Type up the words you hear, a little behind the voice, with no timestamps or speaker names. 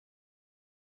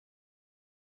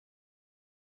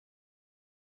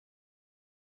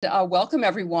Welcome,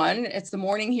 everyone. It's the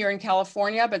morning here in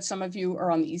California, but some of you are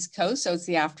on the East Coast, so it's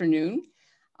the afternoon.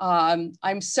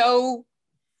 I'm so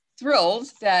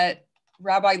thrilled that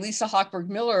Rabbi Lisa Hochberg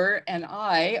Miller and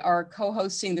I are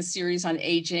co-hosting the series on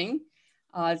aging.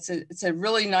 It's a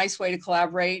really nice way to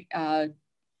collaborate,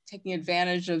 taking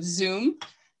advantage of Zoom,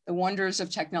 the wonders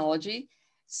of technology.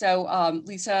 So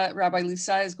Rabbi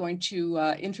Lisa is going to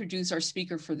introduce our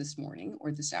speaker for this morning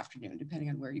or this afternoon, depending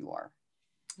on where you are.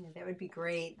 Yeah, that would be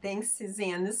great. Thanks,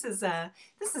 Suzanne. This has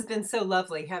been so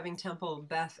lovely having Temple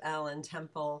Beth El and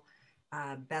Temple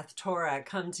Beth Torah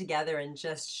come together and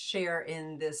just share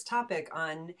in this topic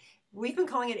on, we've been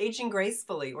calling it aging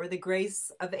gracefully, or the grace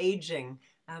of aging.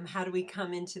 How do we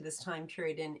come into this time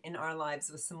period in our lives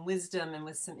with some wisdom and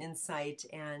with some insight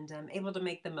and able to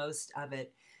make the most of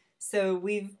it? So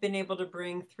we've been able to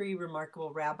bring three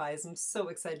remarkable rabbis. I'm so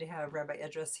excited to have Rabbi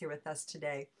Edras here with us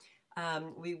today.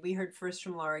 We heard first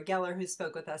from Laura Geller, who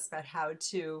spoke with us about how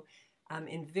to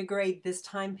invigorate this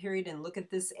time period and look at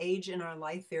this age in our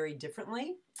life very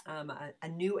differently, a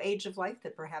new age of life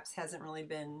that perhaps hasn't really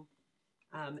been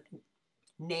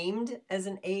named as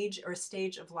an age or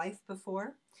stage of life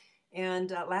before.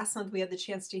 And last month we had the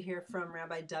chance to hear from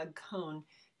Rabbi Doug Cohn,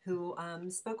 who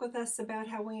spoke with us about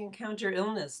how we encounter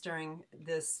illness during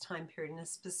this time period. And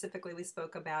specifically, we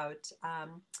spoke about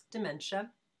dementia.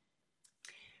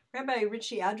 Rabbi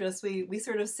Richie Adras, we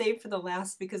sort of saved for the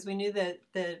last because we knew that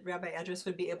Rabbi Adras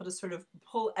would be able to sort of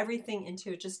pull everything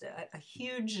into just a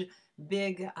huge,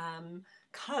 big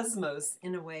cosmos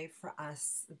in a way for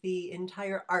us. The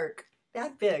entire arc,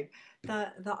 that big,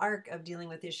 the arc of dealing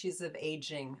with issues of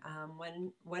aging,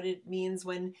 what it means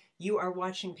when you are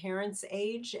watching parents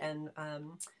age and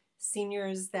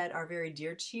seniors that are very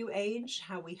dear to you age,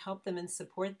 how we help them and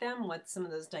support them, what some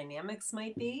of those dynamics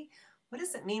might be. What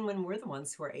does it mean when we're the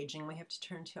ones who are aging? We have to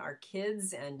turn to our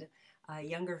kids and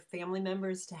younger family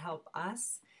members to help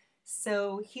us.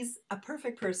 So he's a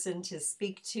perfect person to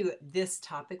speak to this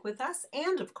topic with us,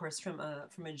 and of course from a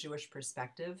Jewish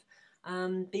perspective,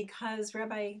 because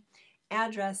Rabbi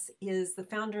Adras is the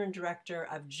founder and director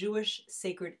of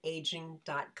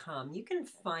JewishSacredAging.com. You can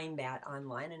find that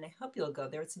online, and I hope you'll go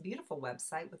there. It's a beautiful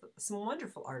website with some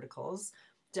wonderful articles.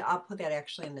 I'll put that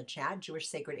actually in the chat,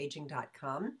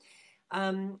 JewishSacredAging.com.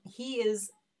 He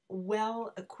is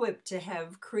well equipped to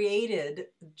have created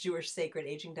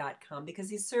JewishSacredAging.com because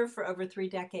he served for over 3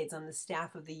 decades on the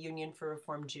staff of the Union for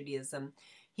Reform Judaism.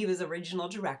 He was a regional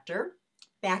director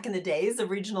back in the days of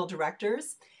regional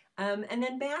directors. And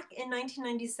then back in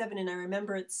 1997, and I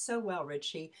remember it so well,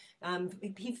 Richie,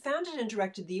 he founded and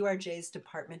directed the URJ's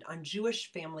Department on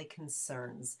Jewish Family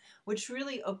Concerns, which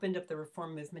really opened up the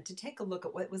reform movement to take a look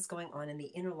at what was going on in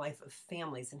the inner life of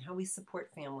families and how we support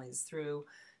families through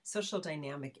social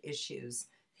dynamic issues.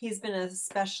 He's been a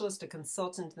specialist, a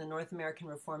consultant in the North American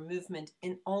Reform Movement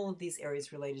in all of these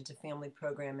areas related to family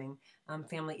programming,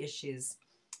 family issues.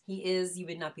 He is, you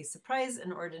would not be surprised,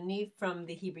 an ordinee from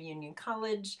the Hebrew Union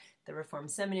College, the Reform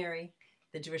Seminary,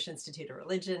 the Jewish Institute of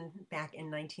Religion back in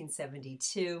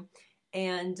 1972,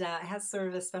 and has sort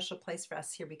of a special place for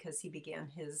us here because he began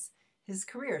his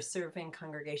career serving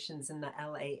congregations in the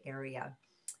LA area.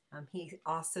 He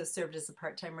also served as a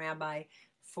part-time rabbi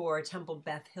for Temple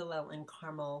Beth Hillel in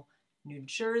Carmel, New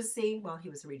Jersey, while he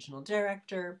was a regional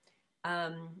director,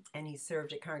 and he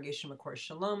served at Congregation Makor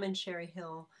Shalom in Cherry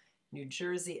Hill, New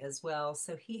Jersey as well.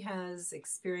 So he has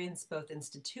experience both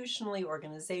institutionally,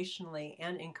 organizationally,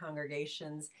 and in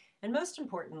congregations, and most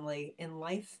importantly, in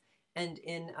life and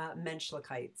in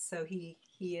Menschlichkeit. So he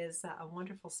is a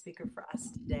wonderful speaker for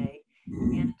us today.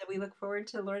 And we look forward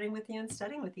to learning with you and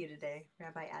studying with you today,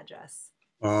 Rabbi Adras.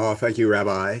 Oh, thank you,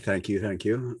 Rabbi. Thank you.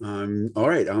 All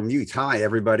right, I'm mute. Hi,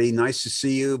 everybody. Nice to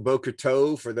see you. Boker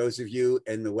Tov for those of you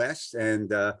in the West, and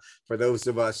for those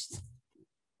of us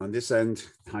on this end,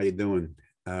 how you doing?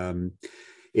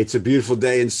 It's a beautiful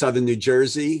day in southern New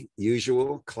Jersey,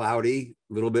 usual, cloudy,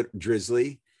 a little bit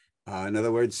drizzly. In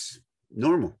other words,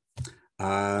 normal.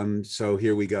 So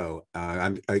here we go.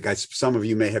 I guess some of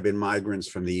you may have been migrants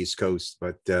from the East Coast,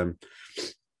 but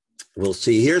we'll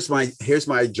see. Here's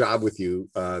my job with you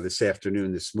this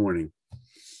afternoon, this morning.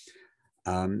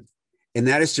 And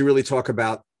that is to really talk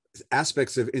about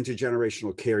aspects of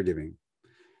intergenerational caregiving.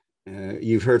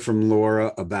 You've heard from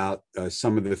Laura about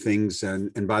some of the things,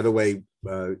 and by the way,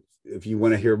 if you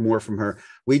want to hear more from her,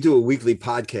 we do a weekly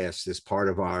podcast as part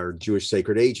of our Jewish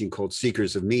Sacred Aging called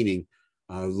Seekers of Meaning.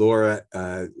 Laura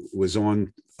was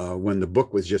on when the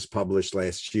book was just published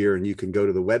last year, and you can go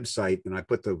to the website, and I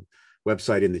put the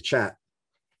website in the chat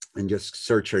and just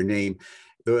search her name.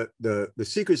 The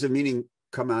Seekers of Meaning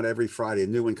come out every Friday. A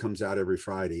new one comes out every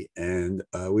Friday. And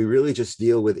we really just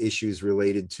deal with issues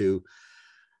related to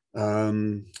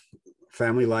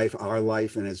family life, our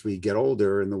life. And as we get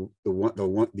older, and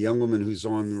the young woman who's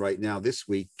on right now this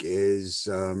week is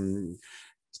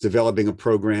developing a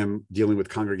program dealing with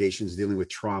congregations, dealing with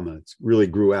trauma. It really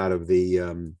grew out of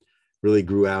the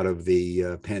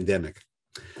pandemic.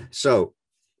 So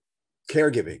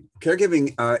caregiving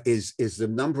is the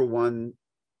number one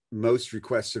most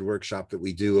requested workshop that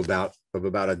we do, of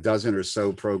about a dozen or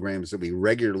so programs that we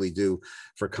regularly do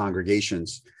for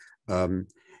congregations,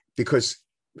 because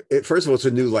first of all, it's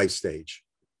a new life stage.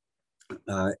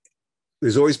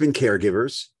 There's always been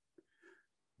caregivers,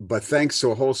 but thanks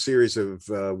to a whole series of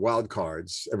wild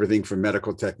cards, everything from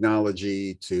medical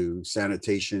technology to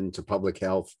sanitation to public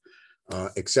health,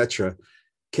 etc.,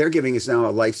 caregiving is now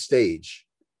a life stage,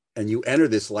 and you enter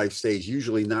this life stage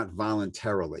usually not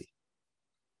voluntarily.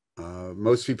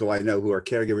 Most people I know who are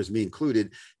caregivers, me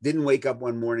included, didn't wake up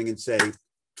one morning and say,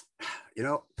 you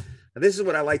know, this is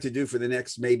what I like to do for the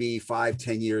next maybe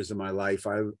 5-10 years of my life.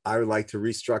 I would like to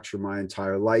restructure my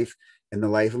entire life and the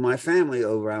life of my family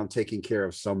around taking care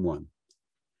of someone.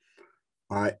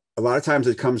 A lot of times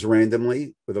it comes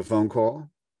randomly with a phone call,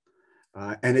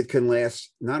 and it can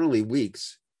last not only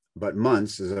weeks, but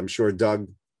months, as I'm sure Doug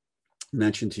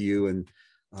mentioned to you, and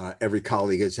every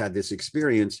colleague has had this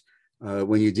experience.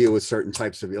 When you deal with certain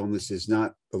types of illnesses,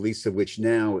 not the least of which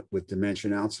now with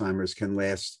dementia and Alzheimer's can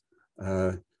last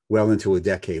well into a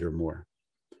decade or more.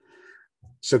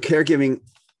 So caregiving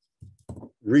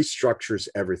restructures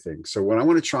everything. So what I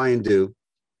want to try and do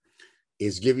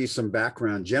is give you some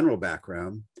background, general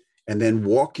background, and then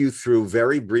walk you through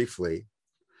very briefly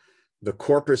the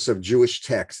corpus of Jewish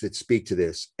texts that speak to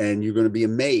this. And you're going to be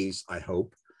amazed, I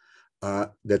hope,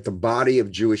 that the body of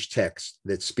Jewish texts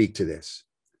that speak to this.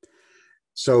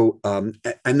 So, and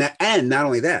not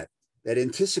only that, that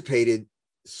anticipated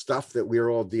stuff that we're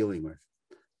all dealing with.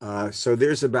 So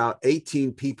there's about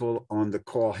 18 people on the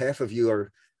call. Half of you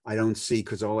I don't see,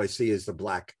 because all I see is the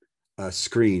black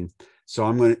screen. So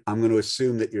I'm going to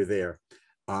assume that you're there.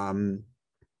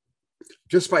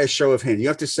 Just by a show of hands, you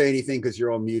have to say anything because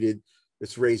you're all muted.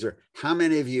 It's Razor. How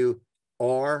many of you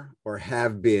are or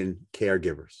have been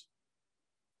caregivers?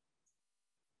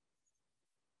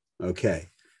 Okay.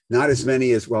 Not as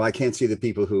many as, well, I can't see the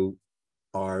people who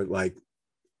are like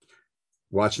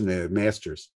watching the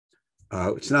Masters.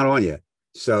 It's not on yet.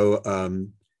 So,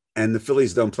 and the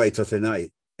Phillies don't play till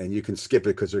tonight, and you can skip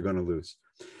it because they're going to lose.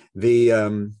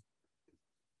 The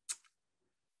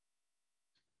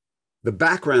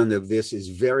background of this is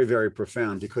very, very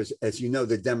profound because, as you know,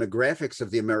 the demographics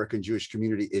of the American Jewish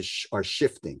community are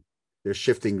shifting. They're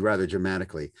shifting rather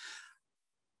dramatically.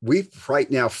 We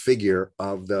right now figure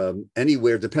of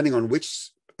anywhere, depending on which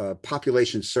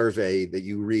population survey that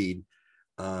you read,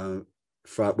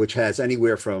 which has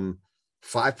anywhere from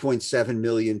 5.7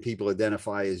 million people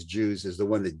identify as Jews, is the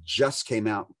one that just came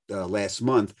out last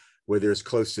month, where there's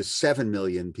close to 7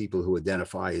 million people who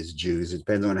identify as Jews. It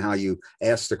depends on how you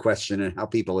ask the question and how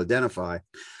people identify.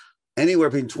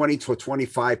 Anywhere between 20 to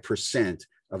 25%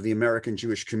 of the American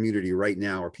Jewish community right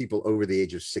now are people over the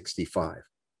age of 65.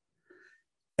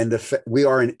 And we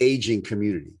are an aging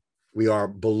community. We are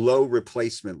below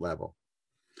replacement level.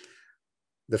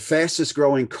 The fastest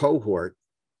growing cohort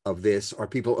of this are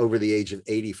people over the age of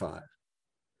 85.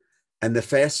 And the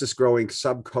fastest growing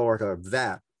subcohort of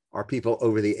that are people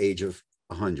over the age of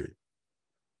 100.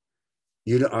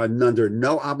 You are under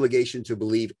no obligation to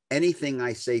believe anything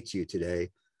I say to you today,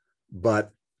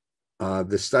 but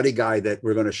the study guide that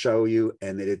we're going to show you,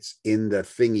 and that it's in the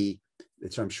thingy,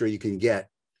 which I'm sure you can get,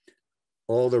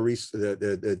 all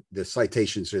the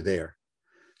citations are there.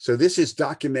 So this is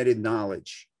documented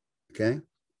knowledge, okay?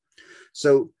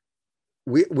 So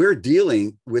we're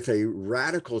dealing with a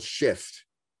radical shift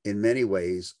in many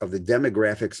ways of the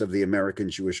demographics of the American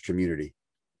Jewish community.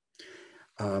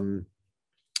 And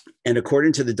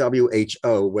according to the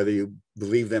WHO, whether you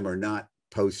believe them or not,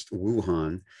 post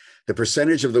Wuhan, the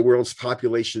percentage of the world's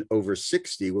population over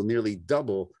 60 will nearly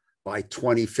double by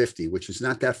 2050, which is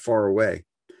not that far away,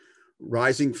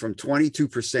 rising from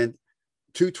 22%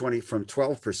 to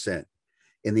 12%.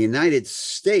 In the United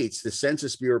States, the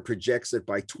Census Bureau projects that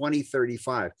by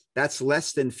 2035, that's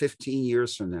less than 15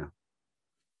 years from now,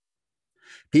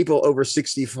 people over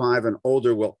 65 and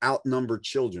older will outnumber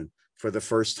children for the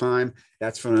first time.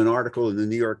 That's from an article in the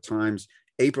New York Times,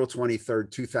 April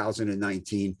 23rd,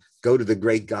 2019. Go to the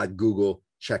great God Google,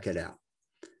 check it out.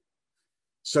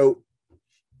 So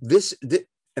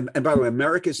and by the way,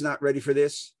 America's not ready for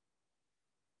this.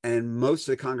 And most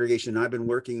of the congregation, I've been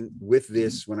working with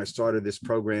this when I started this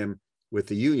program with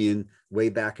the union way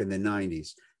back in the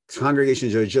 90s.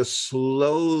 Congregations are just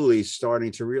slowly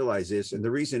starting to realize this. And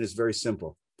the reason is very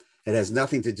simple. It has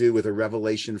nothing to do with a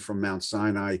revelation from Mount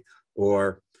Sinai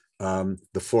or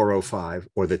the 405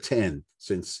 or the 10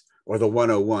 or the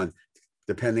 101,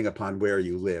 depending upon where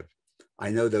you live. I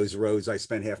know those roads. I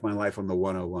spent half my life on the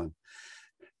 101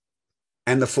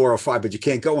 and the 405, but you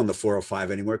can't go on the 405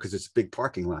 anymore because it's a big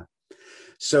parking lot.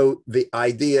 So the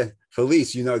idea,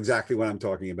 Felice, you know exactly what I'm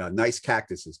talking about. Nice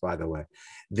cactuses, by the way.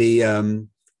 The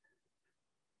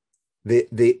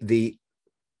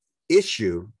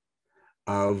issue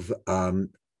of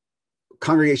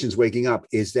congregations waking up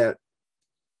is that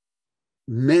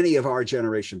many of our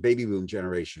generation, baby boom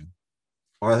generation,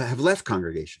 have left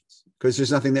congregations because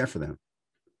there's nothing there for them.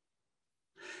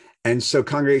 And so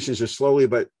congregations are slowly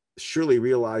but surely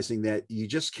realizing that you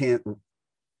just can't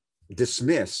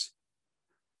dismiss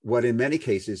what in many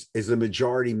cases is the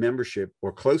majority membership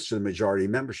or close to the majority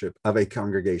membership of a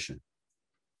congregation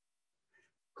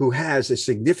who has a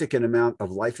significant amount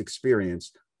of life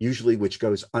experience, usually which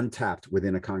goes untapped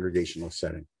within a congregational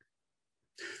setting.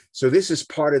 So this is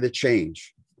part of the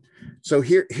change. So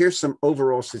here's some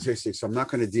overall statistics. I'm not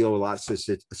going to deal with lots of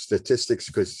statistics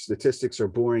because statistics are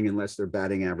boring unless they're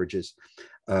batting averages,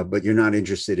 but you're not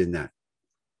interested in that.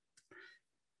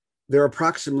 There are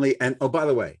approximately, and oh, by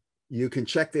the way, you can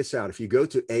check this out. If you go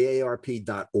to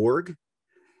aarp.org,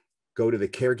 go to the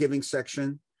caregiving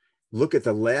section, look at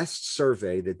the last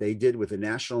survey that they did with the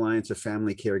National Alliance of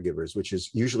Family Caregivers, which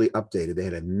is usually updated. They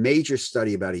had a major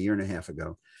study about 1.5 years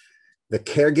ago. The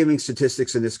caregiving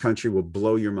statistics in this country will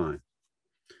blow your mind.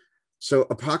 So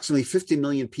approximately 50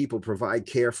 million people provide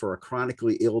care for a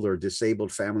chronically ill or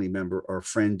disabled family member or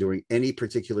friend during any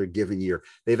particular given year.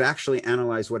 They've actually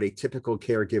analyzed what a typical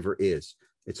caregiver is.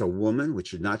 It's a woman, which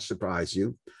should not surprise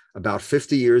you, about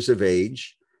 50 years of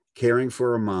age, caring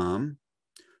for a mom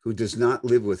who does not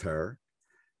live with her.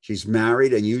 She's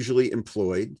married and usually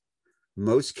employed.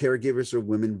 Most caregivers are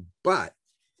women, but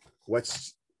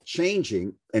what's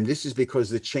changing, and this is because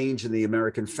the change in the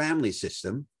American family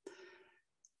system,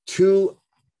 2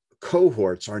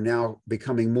 cohorts are now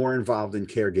becoming more involved in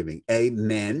caregiving: A,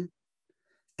 men,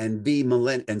 and B,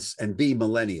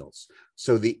 millennials.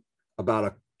 So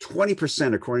about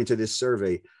 20%, according to this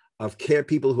survey, of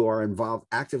people who are involved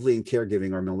actively in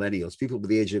caregiving are millennials, people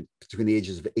between the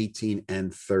ages of 18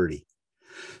 and 30.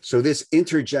 So this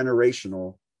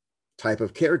intergenerational type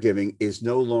of caregiving is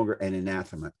no longer an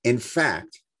anathema. In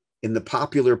fact, in the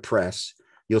popular press,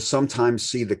 you'll sometimes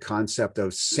see the concept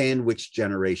of sandwich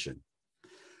generation.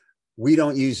 We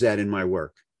don't use that in my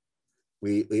work.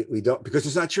 We don't, because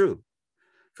it's not true.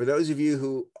 For those of you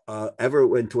who ever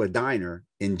went to a diner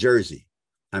in Jersey,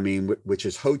 I mean, which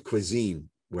is haute cuisine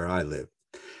where I live,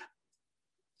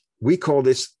 we call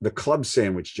this the club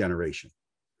sandwich generation.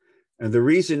 And the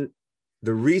reason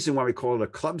why we call it a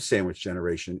club sandwich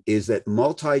generation is that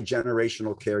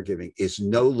multi-generational caregiving is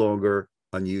no longer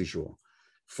unusual.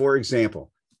 For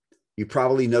example, you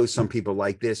probably know some people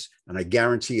like this, and I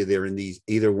guarantee you they're in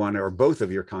either one or both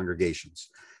of your congregations.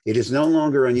 It is no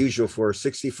longer unusual for a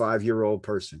 65-year-old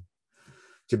person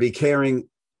to be caring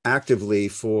actively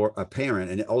for a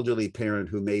parent, an elderly parent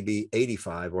who may be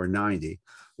 85 or 90,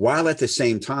 while at the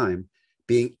same time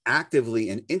being actively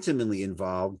and intimately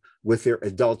involved with their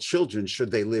adult children,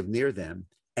 should they live near them.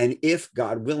 And if,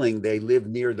 God willing, they live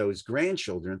near those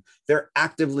grandchildren, they're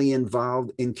actively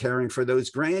involved in caring for those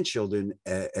grandchildren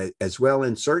as well,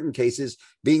 in certain cases,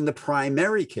 being the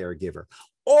primary caregiver.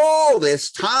 All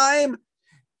this time,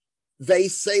 they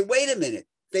say, wait a minute,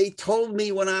 they told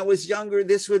me when I was younger,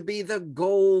 this would be the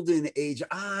golden age.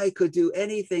 I could do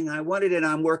anything I wanted, and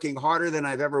I'm working harder than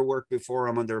I've ever worked before.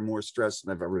 I'm under more stress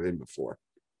than I've ever been before.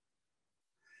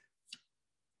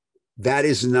 That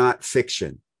is not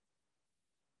fiction.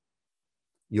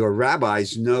 Your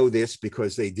rabbis know this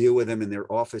because they deal with them in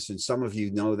their office, and some of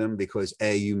you know them because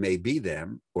A, you may be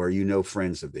them, or you know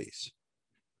friends of these.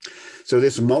 So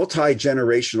this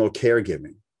multi-generational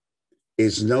caregiving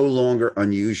is no longer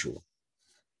unusual.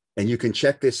 And you can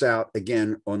check this out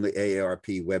again on the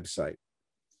AARP website.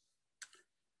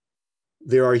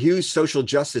 There are huge social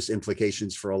justice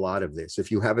implications for a lot of this.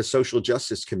 If you have a social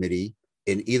justice committee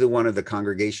in either one of the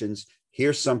congregations,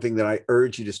 here's something that I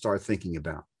urge you to start thinking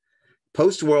about.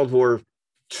 Post-World War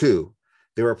II,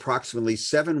 there were approximately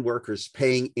 7 workers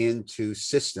paying into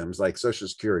systems like Social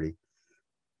Security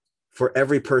for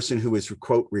every person who was,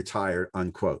 quote, retired,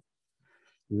 unquote.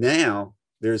 Now,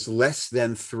 there's less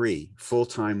than 3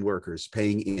 full-time workers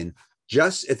paying in,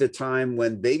 just at the time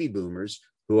when baby boomers,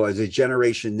 who are the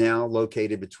generation now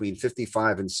located between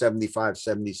 55 and 75,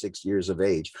 76 years of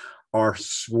age, are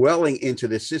swelling into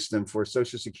the system for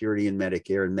Social Security and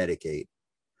Medicare and Medicaid.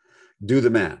 Do the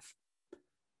math.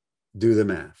 Do the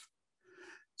math.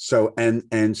 So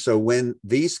so when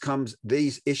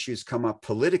these issues come up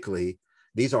politically,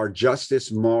 these are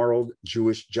justice, moral,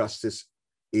 Jewish justice,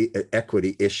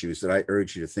 equity issues that I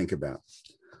urge you to think about.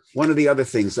 One of the other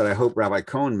things that I hope Rabbi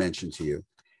Cohen mentioned to you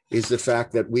is the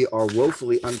fact that we are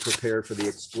woefully unprepared for the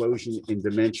explosion in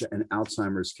dementia and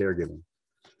Alzheimer's caregiving.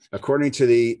 According to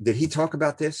did he talk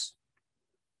about this?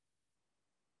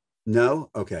 No?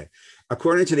 Okay.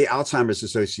 According to the Alzheimer's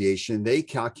Association, they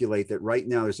calculate that right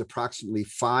now there's approximately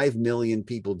 5 million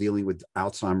people dealing with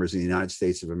Alzheimer's in the United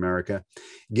States of America.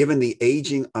 Given the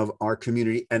aging of our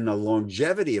community and the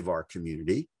longevity of our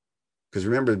community, because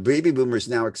remember, baby boomers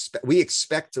now we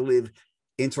expect to live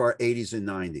into our 80s and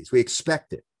 90s. We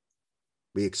expect it.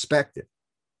 We expect it.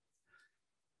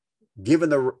 Given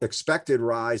the expected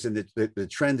rise, and the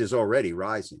trend is already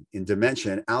rising in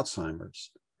dementia and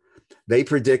Alzheimer's, they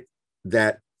predict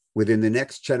that within the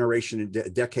next generation,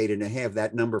 decade and a half,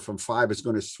 that number from 5 is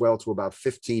going to swell to about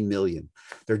 15 million.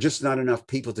 There are just not enough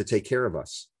people to take care of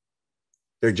us.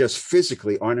 There just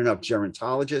physically aren't enough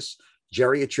gerontologists,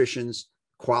 geriatricians,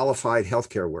 qualified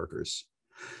healthcare workers.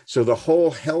 So the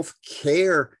whole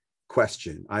healthcare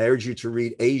question, I urge you to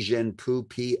read Ajen Poo,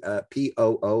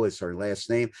 P-O-O is her last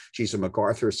name. She's a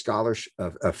MacArthur Scholar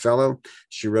Fellow.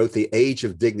 She wrote The Age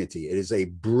of Dignity. It is a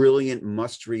brilliant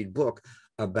must-read book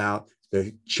about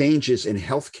the changes in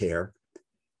healthcare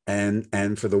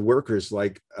and for the workers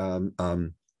like home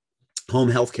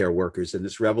healthcare workers in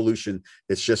this revolution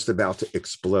that's just about to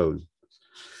explode.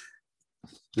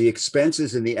 The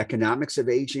expenses and the economics of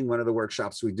aging, one of the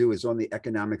workshops we do is on the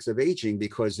economics of aging,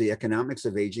 because the economics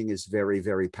of aging is very,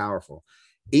 very powerful.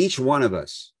 Each one of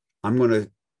us, I'm going to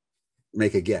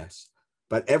make a guess,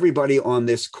 but everybody on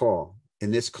this call,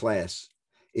 in this class,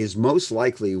 is most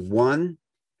likely one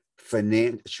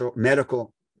financial,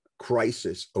 medical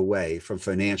crisis away from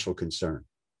financial concern.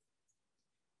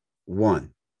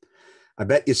 One. I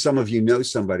bet you some of you know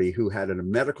somebody who had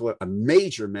a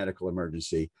major medical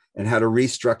emergency and had to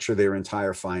restructure their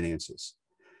entire finances.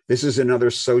 This is another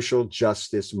social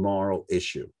justice, moral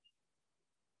issue.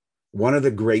 One of the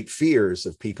great fears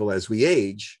of people as we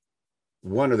age,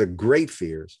 one of the great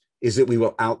fears is that we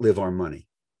will outlive our money.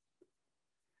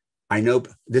 I know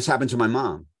this happened to my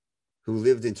mom, who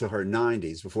lived into her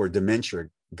 90s before dementia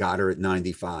got her at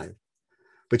 95,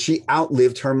 but she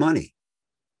outlived her money.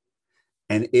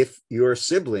 And if you're a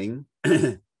sibling,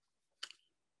 that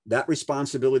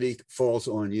responsibility falls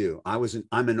on you.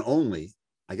 I'm an only.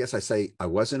 I guess I'm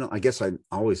always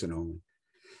an only.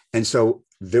 And so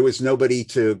there was nobody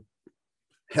to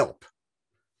help.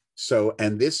 So,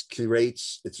 and this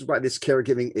is why this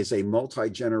caregiving is a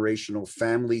multi-generational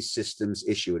family systems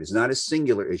issue. It is not a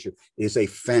singular issue. It is a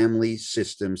family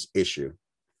systems issue.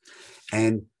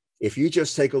 And if you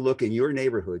just take a look in your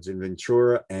neighborhoods in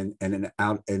Ventura and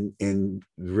out in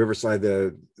Riverside,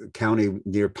 the county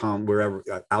near Palm, wherever,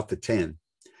 out to 10,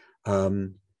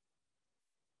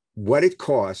 what it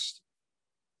costs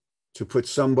to put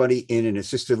somebody in an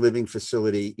assisted living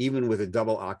facility, even with a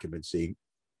double occupancy,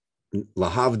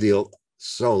 lahavdil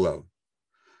solo,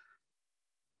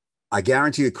 I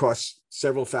guarantee it costs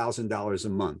several $1,000s a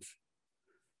month.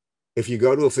 If you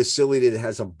go to a facility that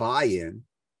has a buy-in,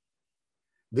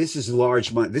 this is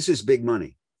large money. This is big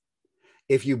money.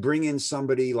 If you bring in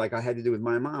somebody like I had to do with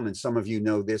my mom, and some of you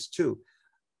know this too,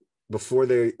 before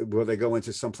they go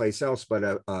into someplace else, but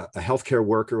a healthcare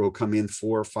worker will come in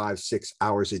 4, 5, 6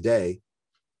 hours a day,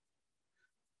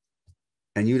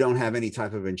 and you don't have any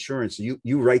type of insurance. You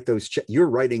write those checks. You're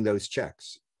writing those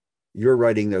checks. You're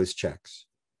writing those checks.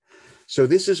 So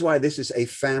this is why this is a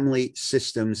family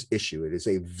systems issue. It is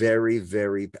a very,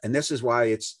 very, and this is why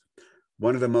it's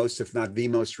one of the most, if not the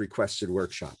most requested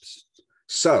workshops.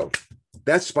 So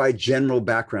that's by general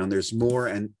background. There's more,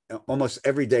 and almost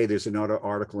every day there's another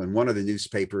article in one of the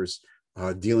newspapers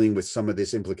dealing with some of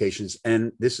these implications.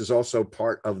 And this is also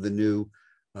part of the new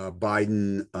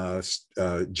Biden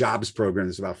jobs program.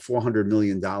 There's about $400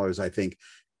 million, I think,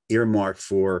 earmarked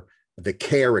for the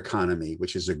care economy,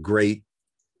 which is a great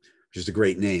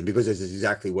name, because it's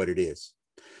exactly what it is.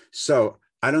 So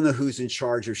I don't know who's in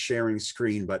charge of sharing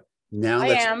screen, but now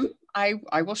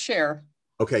I will share.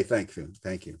 Okay, thank you.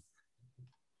 Thank you.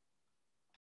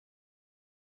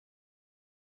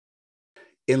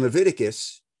 In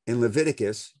Leviticus,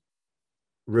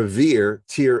 revere,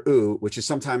 tir'u, which is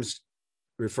sometimes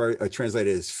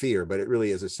translated as fear, but it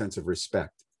really is a sense of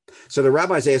respect. So the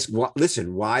rabbis ask,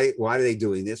 listen, why are they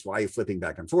doing this? Why are you flipping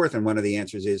back and forth? And one of the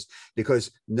answers is because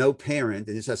no parent,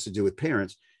 and this has to do with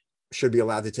parents, should be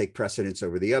allowed to take precedence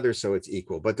over the other, so it's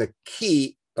equal. But the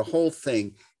key, the whole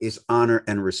thing is honor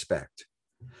and respect.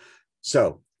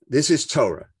 So this is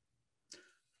Torah.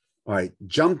 All right,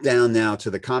 jump down now to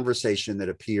the conversation that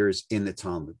appears in the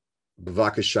Talmud.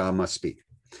 Bavakasha must speak.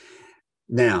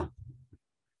 Now,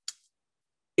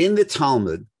 in the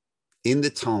Talmud,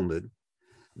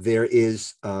 there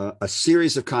is a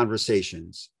series of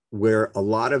conversations where a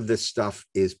lot of this stuff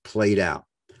is played out.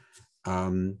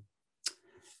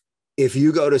 If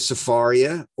you go to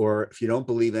Sefaria, or if you don't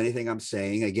believe anything I'm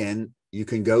saying, again, you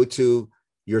can go to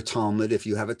your Talmud, if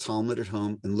you have a Talmud at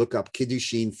home, and look up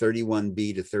Kiddushin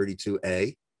 31b to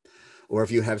 32a. Or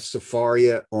if you have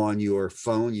Sefaria on your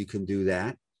phone, you can do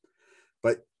that.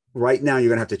 But right now, you're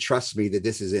going to have to trust me that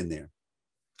this is in there.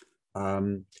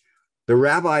 The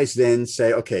rabbis then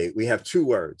say, okay, we have two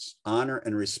words, honor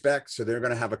and respect. So they're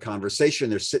going to have a conversation.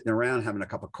 They're sitting around having a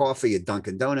cup of coffee at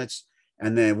Dunkin' Donuts.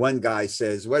 And then one guy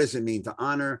says, what does it mean to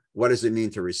honor? What does it mean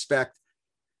to respect?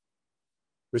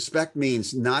 Respect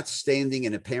means not standing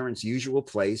in a parent's usual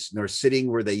place, nor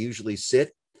sitting where they usually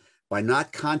sit, by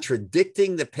not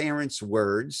contradicting the parent's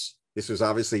words. This was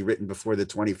obviously written before the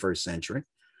 21st century,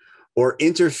 or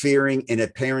interfering in a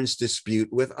parent's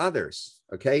dispute with others.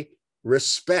 Okay.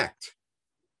 Respect,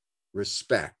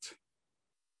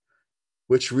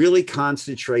 which really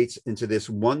concentrates into this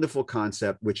wonderful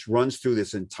concept, which runs through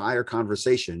this entire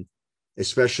conversation,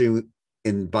 especially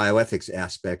in bioethics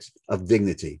aspects of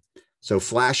dignity. So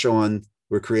flash on,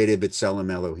 we're created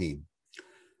b'tselem Elohim.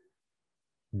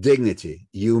 Dignity.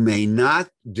 You may not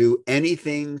do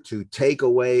anything to take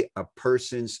away a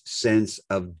person's sense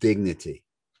of dignity.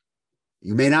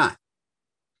 You may not.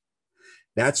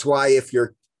 That's why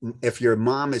if your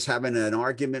mom is having an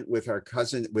argument with her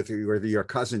cousin, with your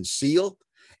cousin Seal,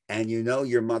 and you know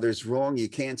your mother's wrong, you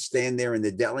can't stand there in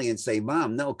the deli and say,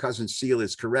 Mom, no, cousin Seal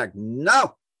is correct.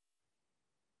 No.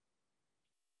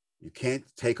 You can't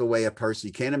take away a person.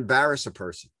 You can't embarrass a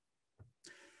person.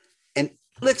 And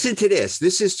listen to this.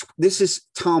 This is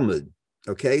Talmud.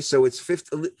 Okay. So it's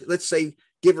let's say,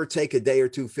 give or take a day or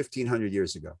two, 1,500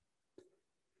 years ago.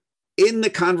 In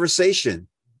the conversation,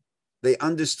 they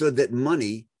understood that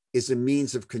money is a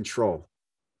means of control.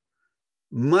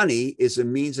 Money is a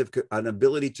means of an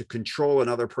ability to control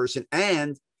another person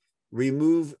and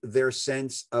remove their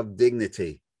sense of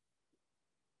dignity.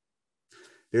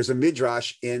 There's a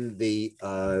midrash in the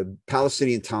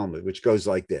Palestinian Talmud, which goes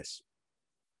like this.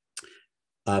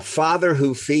 A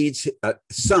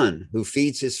son who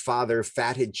feeds his father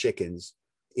fatted chickens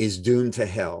is doomed to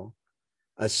hell.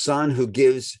 A son who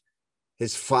gives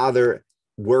his father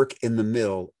work in the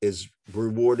mill is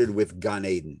rewarded with Gan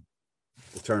Eden,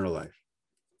 eternal life.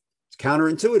 It's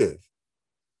counterintuitive.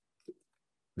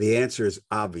 The answer is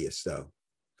obvious, though,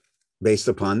 based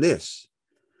upon this.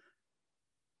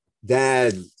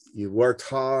 Dad, you worked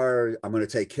hard. I'm going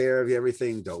to take care of you,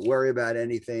 everything. Don't worry about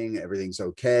anything. Everything's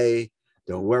okay.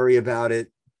 Don't worry about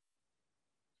it.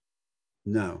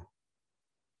 No.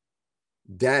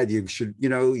 Dad, you should,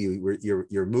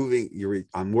 you're moving.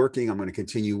 I'm working. I'm going to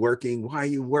continue working. Why are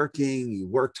you working? You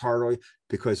worked hard.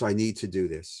 Because I need to do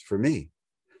this for me.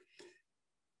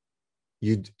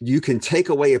 You can take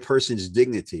away a person's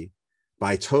dignity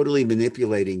by totally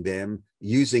manipulating them,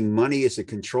 using money as a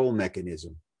control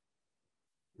mechanism.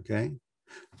 Okay.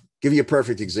 Give you a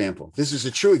perfect example. This is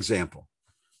a true example.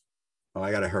 Oh,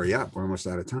 I got to hurry up. We're almost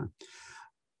out of time.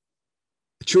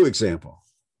 A true example.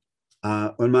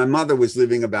 When my mother was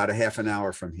living about a half an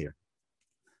hour from here,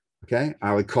 okay,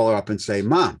 I would call her up and say,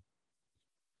 Mom,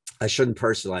 I shouldn't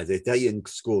personalize. They tell you in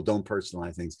school, don't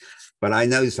personalize things, but I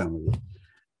know some of you.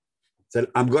 Said,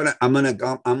 I'm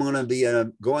gonna be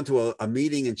going to a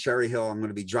meeting in Cherry Hill. I'm going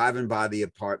to be driving by the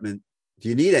apartment. Do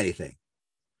you need anything?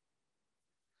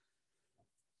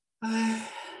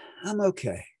 I'm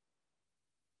okay.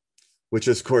 Which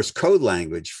is, of course, code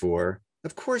language for,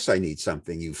 of course I need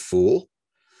something, you fool.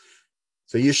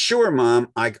 So you sure, Mom?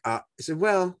 I said,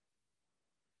 well,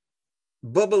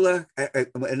 Bubala,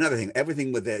 another thing,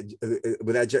 everything with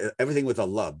that, everything with a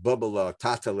la, Bubala,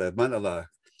 Tatala, Manala,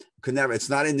 could never, it's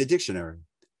not in the dictionary. It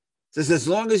says, as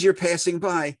long as you're passing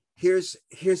by, here's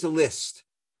a list.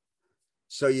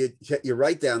 So you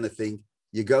write down the thing,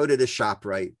 you go to the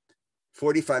ShopRite,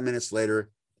 45 minutes later,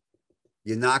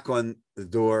 you knock on the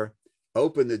door,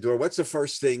 open the door. What's the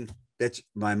first thing that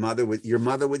your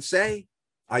mother would say?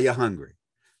 Are you hungry?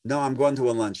 No, I'm going to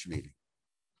a lunch meeting.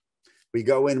 We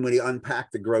go in, when you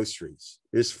unpack the groceries,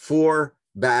 there's 4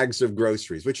 bags of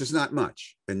groceries, which is not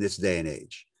much in this day and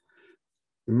age.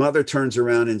 Your mother turns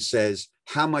around and says,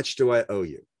 how much do I owe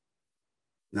you?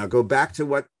 Now go back to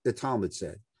what the Talmud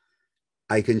said.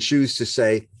 I can choose to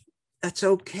say, that's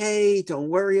okay. Don't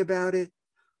worry about it.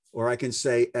 Or I can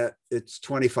say it's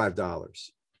 $25.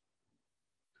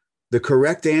 The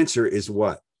correct answer is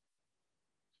what?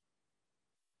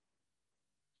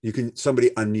 You can,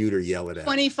 somebody unmute or yell it out.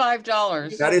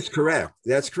 $25. That is correct.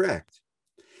 That's correct.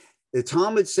 The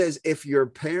Talmud says if your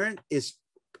parent is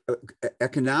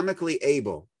economically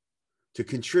able to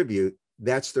contribute,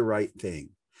 that's the right thing.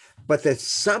 But the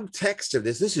subtext of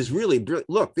this is really brilliant.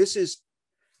 Look, this is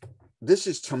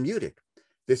Talmudic.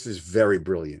 This is very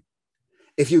brilliant.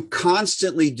 If you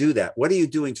constantly do that, what are you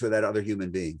doing to that other human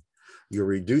being? You're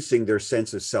reducing their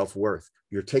sense of self-worth.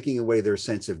 You're taking away their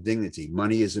sense of dignity.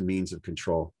 Money is a means of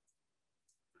control.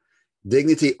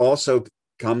 Dignity also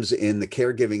comes in the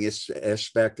caregiving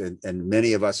aspect, and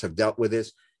many of us have dealt with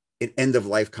this in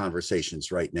end-of-life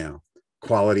conversations right now.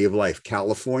 Quality of life.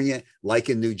 California, like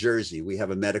in New Jersey, we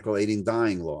have a medical aid in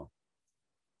dying law.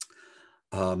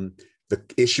 The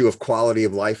issue of quality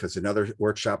of life is another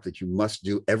workshop that you must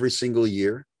do every single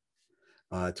year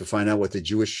to find out what the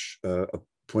Jewish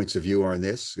points of view are on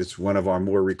this. It's one of our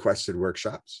more requested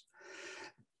workshops.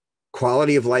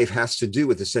 Quality of life has to do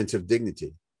with the sense of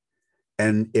dignity.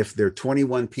 And if there are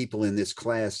 21 people in this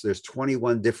class, there's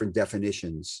 21 different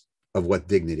definitions of what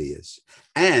dignity is.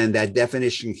 And that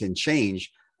definition can change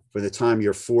from the time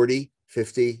you're 40,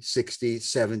 50, 60,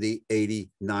 70,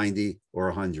 80, 90, or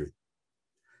 100.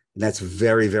 And that's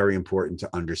very, very important to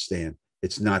understand.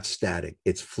 It's not static,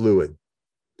 it's fluid.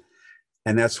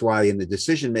 And that's why in the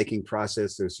decision-making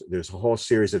process, there's a whole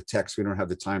series of texts. We don't have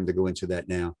the time to go into that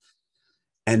now.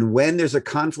 And when there's a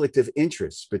conflict of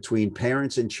interest between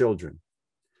parents and children,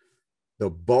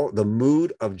 the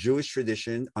mood of Jewish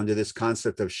tradition under this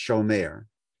concept of shomer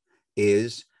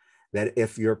is that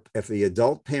if the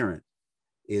adult parent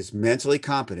is mentally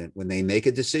competent when they make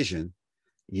a decision,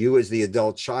 you as the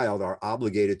adult child are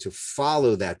obligated to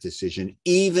follow that decision,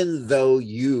 even though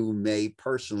you may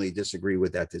personally disagree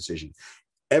with that decision.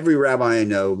 Every rabbi I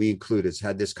know, me included, has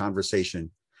had this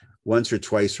conversation once or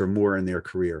twice or more in their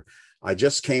career. I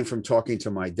just came from talking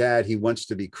to my dad. He wants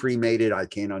to be cremated. I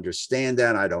can't understand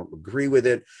that. I don't agree with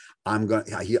it. I'm not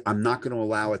going to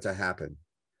allow it to happen.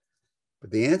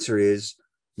 But the answer is,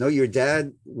 no, your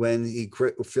dad, when he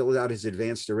filled out his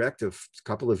advance directive a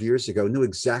couple of years ago, knew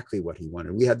exactly what he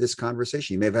wanted. We had this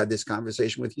conversation. He may have had this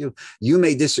conversation with you. You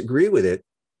may disagree with it,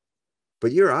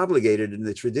 but you're obligated in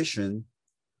the tradition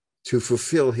to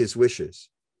fulfill his wishes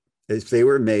if they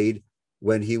were made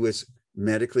when he was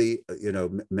medically,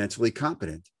 mentally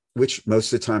competent, which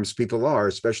most of the times people are,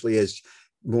 especially as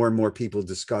more and more people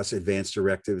discuss advance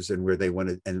directives and where they want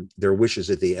to, and their wishes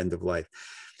at the end of life.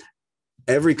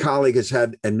 Every colleague has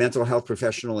had, and mental health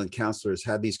professional and counselors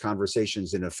had these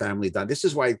conversations in a family. This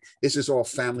is why this is all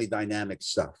family dynamic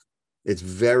stuff. It's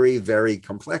very, very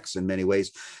complex in many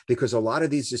ways, because a lot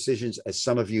of these decisions, as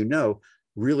some of you know,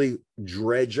 really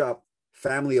dredge up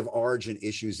family of origin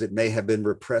issues that may have been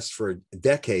repressed for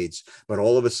decades, but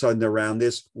all of a sudden around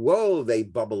this, whoa, they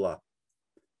bubble up.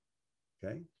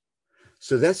 Okay.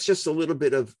 So that's just a little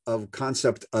bit of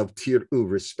concept of tir'u,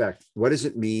 respect. What does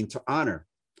it mean to honor?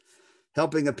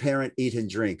 Helping a parent eat and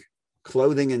drink,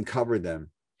 clothing and cover them,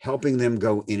 helping them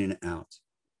go in and out.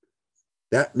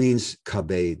 That means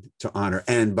kabed, to honor.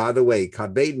 And by the way,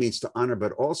 kabed means to honor,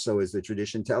 but also, as the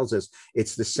tradition tells us,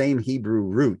 it's the same Hebrew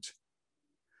root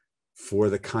for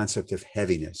the concept of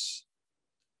heaviness.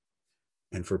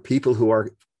 And for people who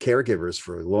are caregivers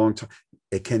for a long time,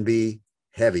 it can be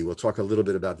heavy. We'll talk a little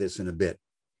bit about this in a bit.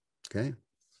 Okay.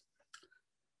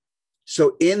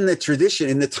 So in the tradition,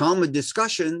 in the Talmud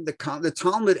discussion, the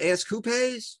Talmud asks who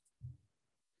pays?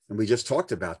 And we just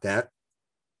talked about that.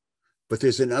 But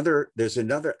there's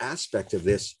another aspect of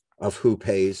this, of who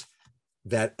pays,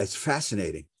 that is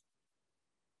fascinating.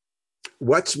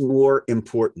 What's more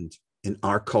important in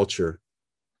our culture,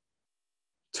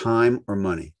 time or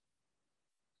money?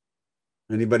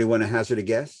 Anybody want to hazard a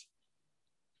guess?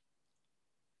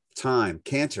 Time.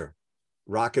 Cantor.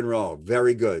 Rock and roll.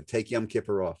 Very good. Take Yom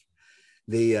Kippur off.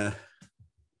 You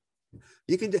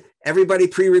can do everybody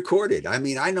pre-recorded. I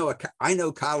mean, I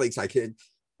know colleagues.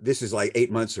 This is like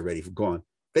 8 months already gone.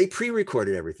 They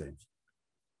pre-recorded everything.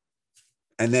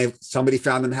 And somebody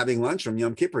found them having lunch from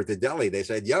Yom Kippur at the deli. They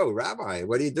said, "Yo, Rabbi,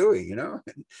 what are you doing?"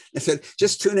 I said,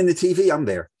 "Just tune in the TV. I'm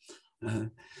there."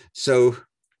 So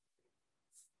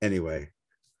anyway,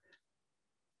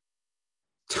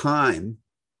 time.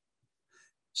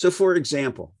 So for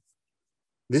example,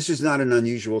 this is not an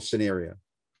unusual scenario.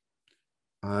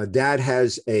 Dad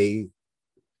has a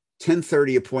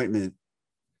 10:30 appointment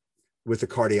with a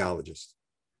cardiologist.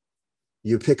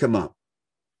 You pick him up.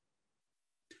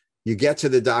 You get to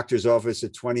the doctor's office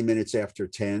at 20 minutes after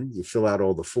 10. You fill out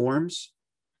all the forms.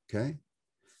 Okay.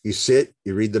 You sit,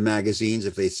 you read the magazines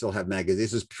if they still have magazines.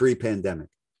 This is pre-pandemic.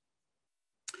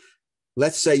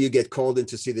 Let's say you get called in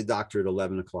to see the doctor at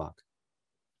 11 o'clock.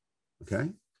 Okay.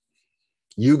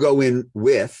 You go in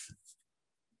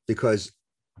because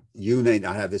you may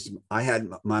not have this.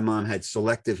 My mom had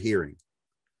selective hearing.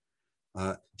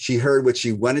 She heard what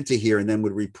she wanted to hear and then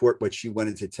would report what she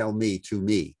wanted to tell me to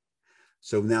me.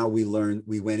 So now we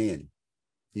went in.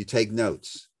 You take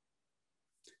notes.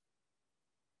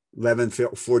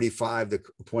 11:45, the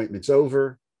appointment's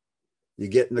over. You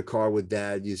get in the car with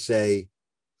dad. You say,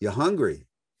 "You hungry?"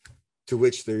 To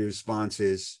which the response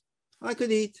is, "I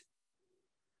could eat,"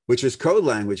 which is code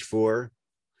language for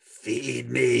feed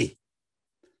me.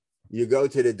 You go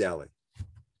to the deli.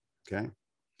 Okay.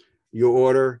 He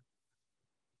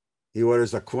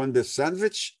orders a corned beef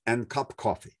sandwich and cup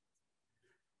coffee.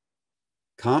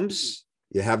 Comes,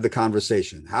 you have the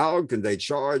conversation. How can they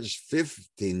charge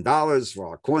 $15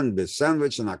 for a corned beef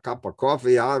sandwich and a cup of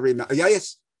coffee? I remember.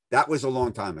 Yes, that was a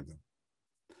long time ago.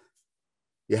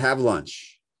 You have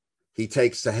lunch. He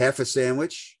takes a half a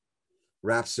sandwich,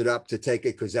 wraps it up to take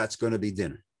it because that's going to be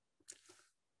dinner.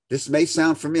 This may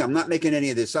sound familiar. I'm not making any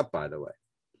of this up, by the way.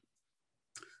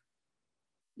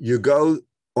 You go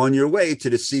on your way to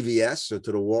the CVS or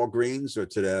to the Walgreens or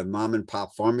to the mom and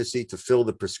pop pharmacy to fill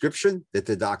the prescription that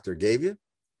the doctor gave you.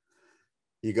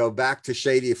 You go back to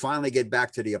Shady. You finally get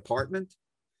back to the apartment.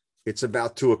 It's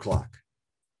about 2 o'clock.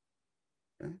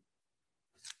 Okay.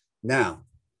 Now,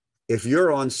 if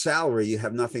you're on salary, you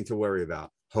have nothing to worry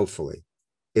about, hopefully.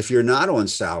 If you're not on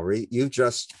salary, you've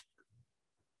just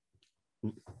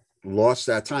lost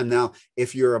that time. Now,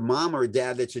 if you're a mom or a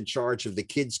dad that's in charge of the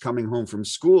kids coming home from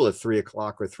school at 3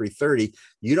 o'clock or 3:30,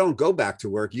 you don't go back to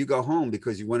work. You go home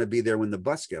because you want to be there when the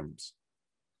bus comes.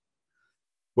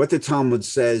 What the Talmud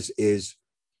says is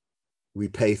we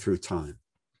pay through time.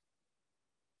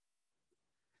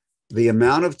 The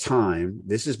amount of time,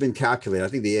 this has been calculated, I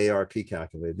think the AARP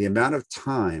calculated, the amount of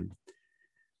time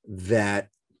that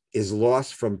is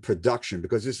lost from production,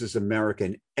 because this is America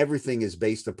and everything is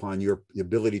based upon your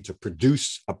ability to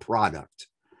produce a product.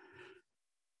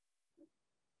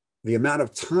 The amount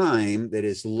of time that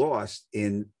is lost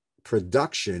in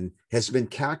production has been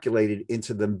calculated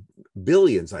into the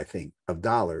billions, I think, of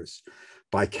dollars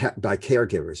by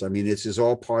caregivers. I mean, this is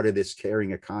all part of this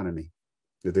caring economy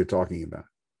that they're talking about.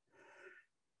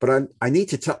 But I need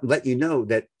to let you know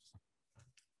that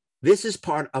this is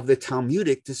part of the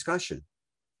Talmudic discussion.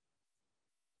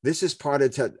 This is part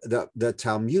of the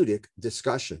Talmudic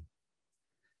discussion.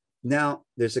 Now,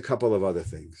 there's a couple of other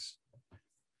things.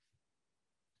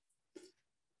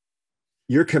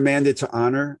 You're commanded to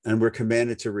honor and we're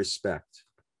commanded to respect.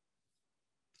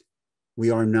 We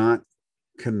are not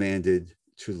commanded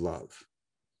to love.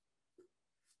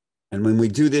 And when we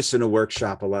do this in a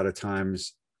workshop, a lot of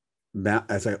times,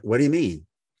 I say, what do you mean?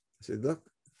 I said, look,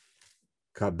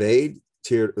 kabed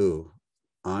tir'u,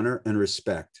 honor and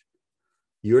respect.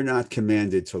 You're not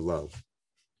commanded to love.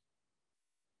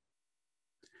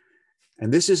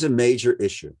 And this is a major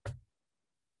issue.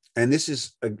 And this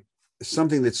is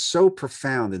something that's so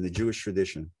profound in the Jewish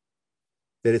tradition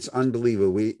that it's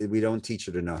unbelievable. We don't teach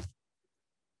it enough.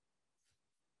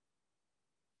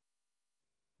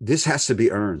 This has to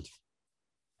be earned.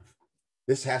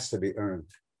 This has to be earned.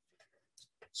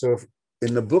 So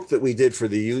in the book that we did for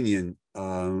the union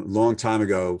a long time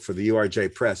ago for the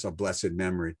URJ Press of blessed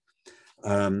memory,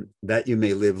 that you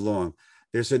may live long,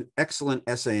 there's an excellent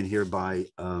essay in here by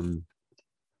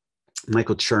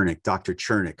Michael Chernick, Dr.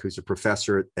 Chernick, who's a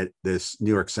professor at this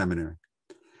New York seminary,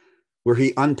 where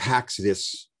he unpacks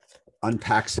this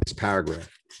paragraph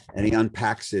and he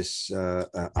unpacks this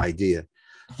idea,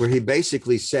 where he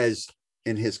basically says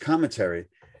in his commentary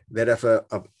that if an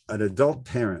adult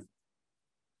parent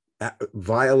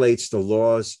violates the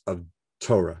laws of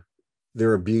Torah,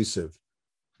 they're abusive,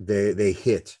 they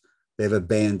hit, they've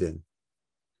abandoned,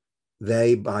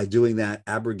 they, by doing that,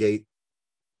 abrogate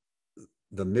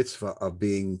the mitzvah of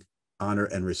being honor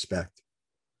and respect.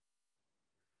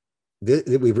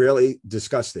 We rarely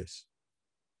discuss this.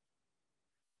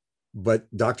 But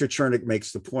Dr. Chernick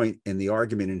makes the point in the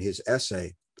argument in his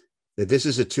essay that this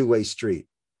is a two-way street.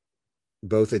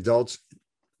 Both adults,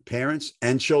 parents,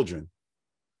 and children,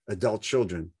 adult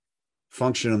children,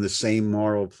 function on the same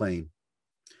moral plane.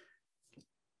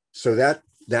 So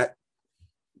that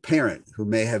parent who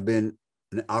may have been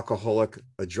an alcoholic,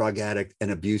 a drug addict,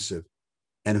 and abusive,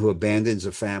 and who abandons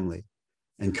a family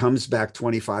and comes back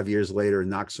 25 years later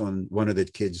and knocks on one of the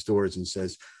kids' doors and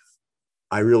says,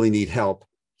 I really need help.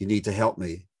 You need to help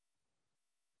me.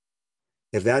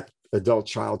 If that adult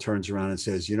child turns around and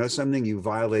says, you know something, you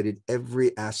violated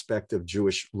every aspect of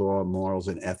Jewish law, morals,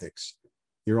 and ethics.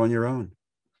 You're on your own.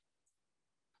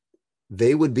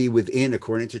 They would be within,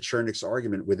 according to Chernick's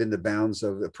argument, within the bounds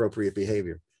of appropriate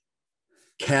behavior.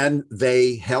 Can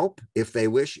they help if they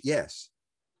wish? Yes.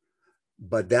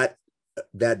 But that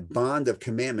bond of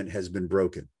commandment has been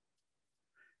broken.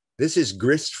 This is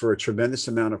grist for a tremendous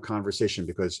amount of conversation,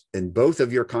 because in both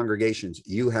of your congregations,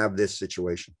 you have this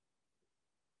situation.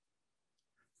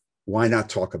 Why not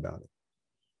talk about it?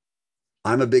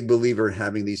 I'm a big believer in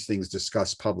having these things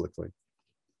discussed publicly,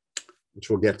 which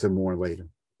we'll get to more later.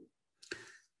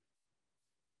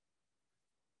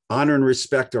 Honor and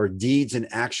respect are deeds and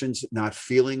actions, not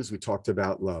feelings. We talked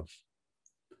about love.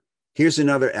 Here's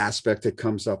another aspect that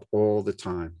comes up all the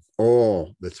time,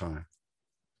 all the time.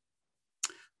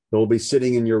 They'll be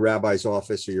sitting in your rabbi's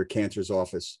office or your cantor's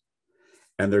office,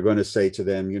 and they're going to say to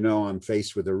them, you know, I'm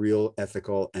faced with a real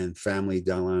ethical and family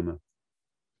dilemma.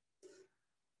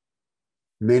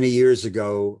 Many years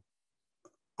ago,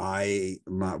 we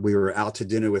were out to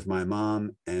dinner with my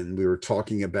mom, and we were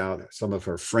talking about some of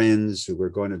her friends who were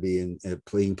going to be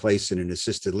being placed in an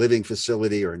assisted living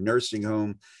facility or a nursing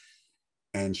home.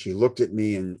 And she looked at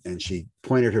me and she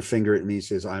pointed her finger at me and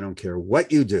says, I don't care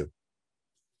what you do,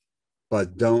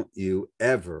 but don't you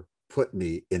ever put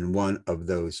me in one of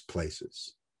those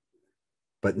places.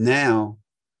 But now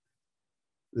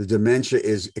the dementia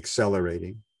is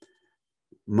accelerating.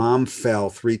 Mom fell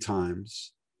 3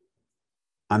 times.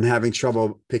 I'm having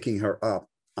trouble picking her up.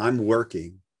 I'm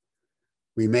working.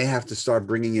 We may have to start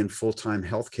bringing in full-time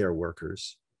healthcare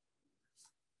workers.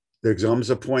 There comes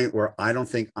a point where I don't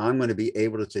think I'm going to be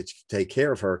able to take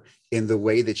care of her in the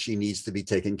way that she needs to be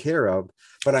taken care of,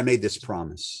 but I made this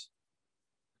promise.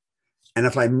 And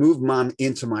if I move mom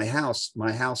into my house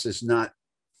is not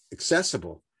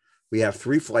accessible. We have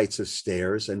 3 flights of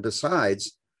stairs. And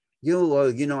besides, you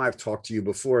know, I've talked to you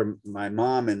before, my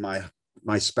mom and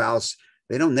my spouse,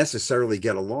 they don't necessarily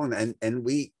get along. And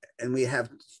we have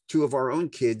 2 of our own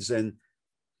kids. And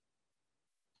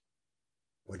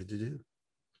what did you do?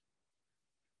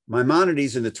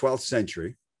 Maimonides in the 12th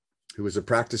century, who was a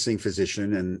practicing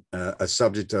physician and a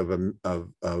subject of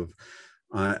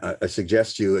I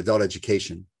suggest to you adult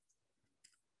education,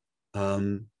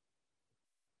 a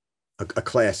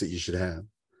class that you should have,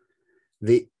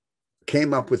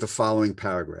 came up with the following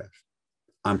paragraph.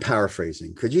 I'm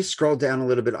paraphrasing. Could you scroll down a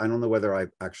little bit? I don't know whether I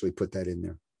actually put that in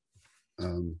there.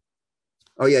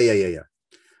 Oh, yeah.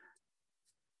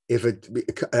 If an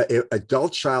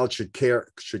adult child should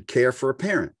care for a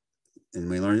parent, and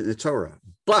we learned it in the Torah.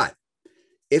 But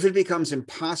if it becomes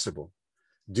impossible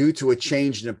due to a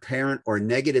change in a parent or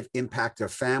negative impact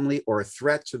of family or a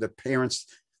threat to the parent's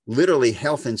literally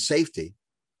health and safety,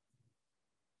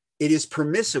 it is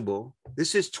permissible,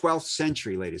 this is 12th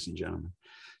century, ladies and gentlemen,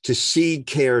 to cede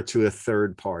care to a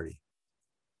third party.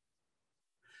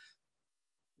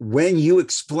 When you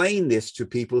explain this to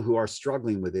people who are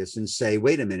struggling with this and say,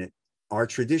 wait a minute, our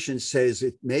tradition says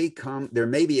there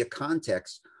may be a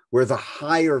context where the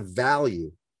higher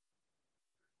value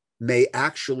may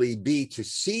actually be to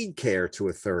cede care to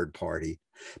a third party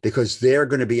because they're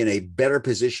going to be in a better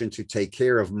position to take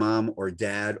care of mom or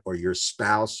dad or your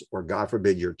spouse or, God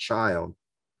forbid, your child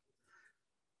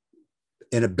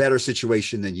in a better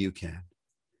situation than you can.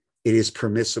 It is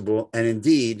permissible. And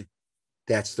indeed,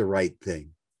 that's the right thing.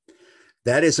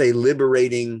 That is a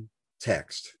liberating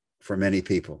text for many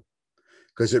people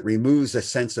because it removes a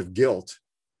sense of guilt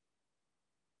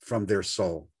from their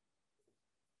soul.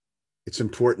 It's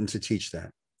important to teach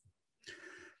that.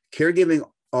 Caregiving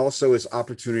also is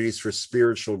opportunities for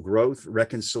spiritual growth,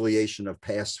 reconciliation of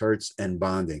past hurts, and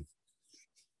bonding.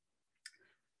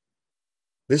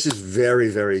 This is very,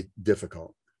 very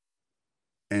difficult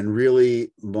and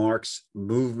really marks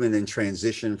movement and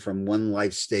transition from one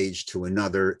life stage to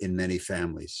another in many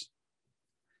families.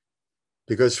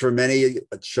 Because for many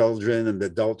children and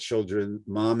adult children,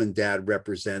 mom and dad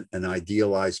represent an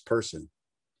idealized person.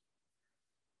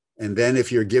 And then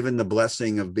if you're given the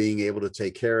blessing of being able to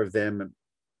take care of them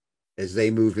as they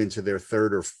move into their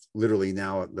third or literally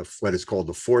now what is called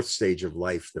the 4th stage of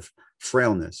life, the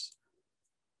frailness,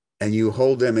 and you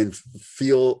hold them and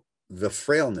feel the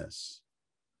frailness,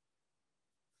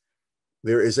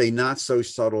 there is a not so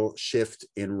subtle shift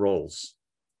in roles.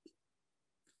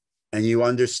 And you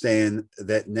understand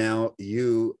that now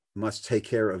you must take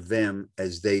care of them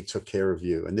as they took care of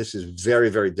you. And this is very,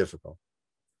 very difficult.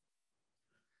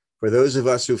 For those of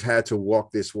us who've had to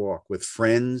walk this walk with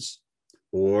friends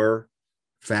or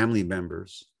family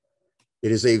members,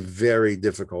 it is a very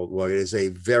difficult walk. It is a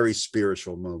very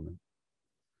spiritual moment.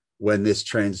 when this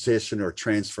transition or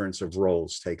transference of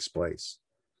roles takes place.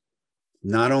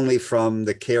 Not only from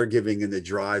the caregiving and the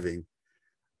driving,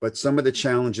 but some of the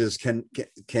challenges can,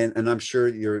 and I'm sure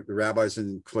your rabbis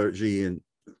and clergy and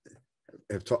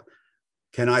have taught,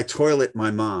 can I toilet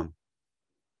my mom,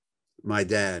 my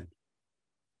dad?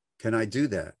 Can I do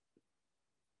that?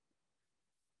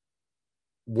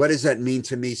 What does that mean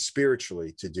to me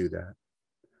spiritually to do that?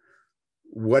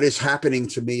 What is happening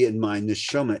to me in my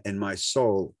neshama and my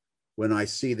soul when I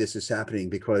see this is happening?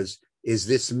 Because is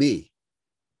this me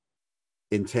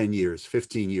in 10 years,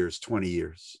 15 years, 20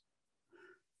 years?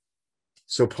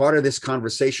 So part of this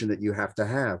conversation that you have to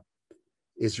have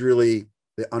is really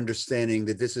the understanding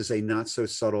that this is a not so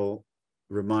subtle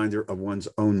reminder of one's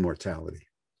own mortality.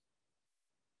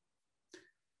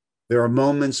 There are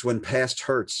moments when past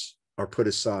hurts are put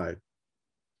aside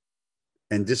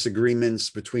and disagreements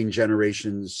between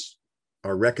generations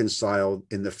are reconciled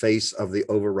in the face of the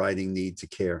overriding need to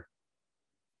care.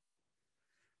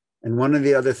 And one of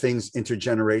the other things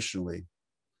intergenerationally,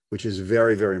 which is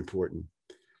very, very important,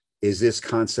 is this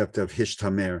concept of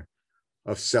hishtamer,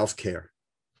 of self-care.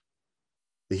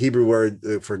 The Hebrew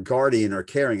word for guardian or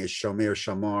caring is shomer,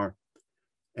 shamar,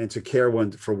 and to care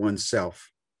for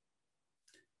oneself.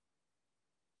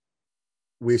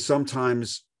 We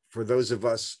sometimes, for those of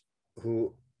us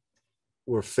who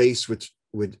were faced with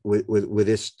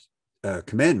this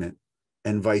commandment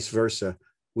and vice versa,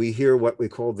 we hear what we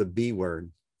call the B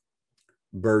word,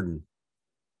 burden.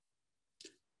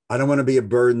 I don't want to be a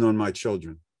burden on my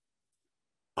children.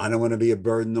 I don't want to be a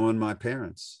burden on my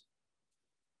parents.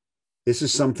 This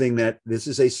is something this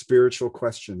is a spiritual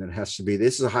question that has to be,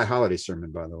 this is a high holiday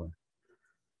sermon, by the way.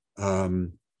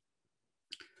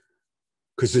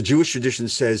 Because the Jewish tradition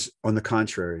says, on the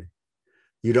contrary,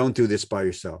 you don't do this by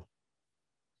yourself.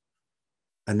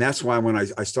 And that's why when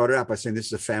I started out by saying this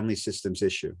is a family systems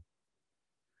issue,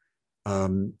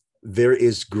 there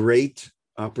is great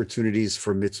opportunities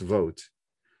for mitzvot,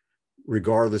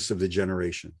 regardless of the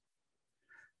generation.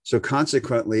 So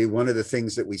consequently, one of the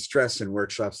things that we stress in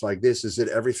workshops like this is that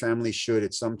every family should,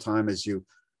 at some time as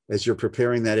you're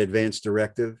preparing that advanced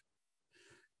directive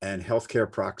and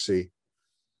healthcare proxy,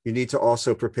 you need to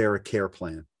also prepare a care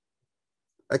plan.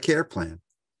 A care plan.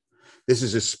 This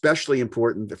is especially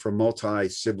important for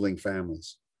multi-sibling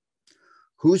families.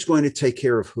 Who's going to take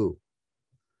care of who?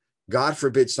 God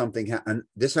forbid something, and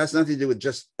this has nothing to do with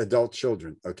just adult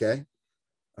children, okay?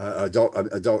 Adult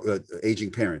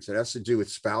aging parents. It has to do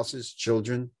with spouses,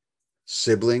 children,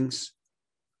 siblings.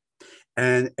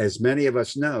 And as many of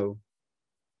us know,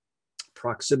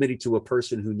 proximity to a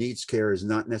person who needs care is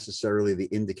not necessarily the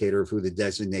indicator of who the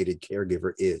designated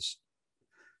caregiver is.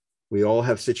 We all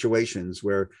have situations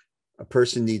where a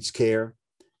person needs care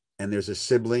and there's a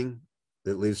sibling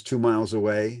that lives 2 miles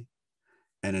away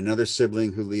and another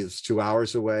sibling who lives 2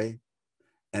 hours away.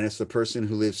 And it's the person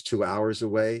who lives 2 hours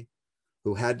away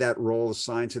who had that role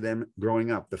assigned to them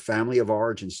growing up. The family of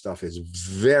origin stuff is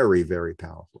very, very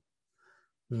powerful.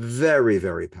 Very,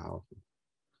 very powerful.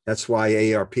 That's why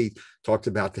AARP talked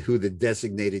about who the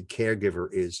designated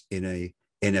caregiver is in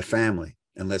a family,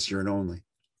 unless you're an only.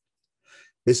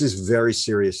 This is very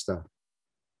serious stuff,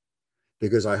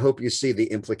 because I hope you see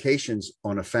the implications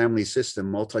on a family system,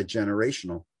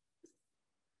 multi-generational,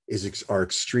 are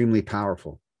extremely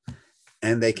powerful,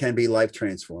 and they can be life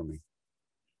transforming.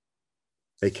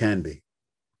 They can be.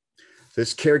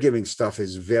 This caregiving stuff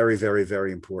is very, very,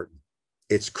 very important.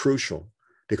 It's crucial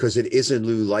because it is a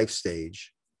new life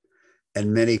stage,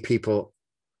 and many people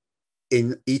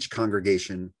in each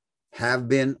congregation have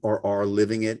been or are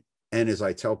living it. And as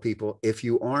I tell people, if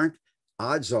you aren't,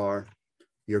 odds are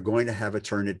you're going to have a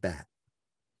turn at bat.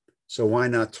 So why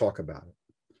not talk about it?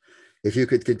 If you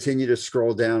could continue to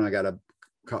scroll down, I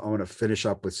want to finish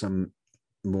up with some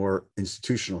more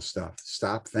institutional stuff.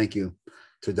 Stop. Thank you.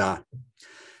 Tada.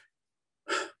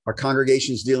 Our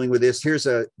congregation's dealing with this. Here's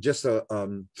just a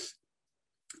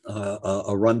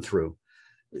run through.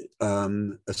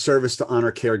 A service to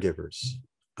honor caregivers.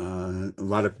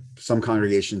 Some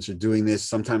congregations are doing this.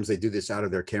 Sometimes they do this out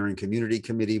of their caring community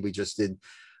committee. We just did,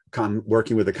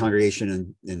 working with a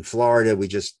congregation in Florida, we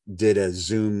just did a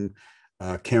Zoom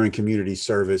caring community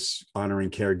service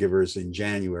honoring caregivers in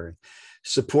January.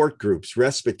 Support groups,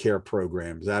 respite care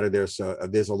programs out of there. So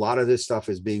there's a lot of this stuff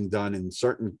is being done in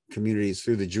certain communities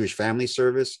through the Jewish Family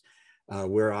Service.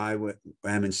 Where I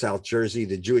am in South Jersey,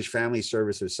 the Jewish Family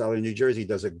Service of Southern New Jersey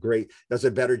does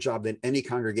a better job than any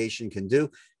congregation can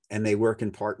do, and they work in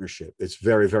partnership. It's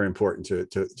very, very important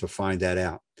to find that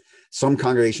out. Some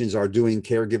congregations are doing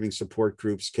caregiving support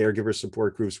groups, caregiver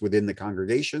support groups within the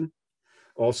congregation,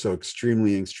 also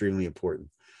extremely, extremely important.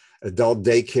 adult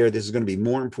daycare. This is going to be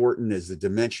more important as the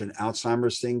dementia and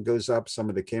Alzheimer's thing goes up. Some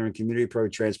of the care and community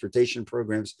transportation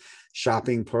programs,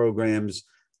 shopping programs,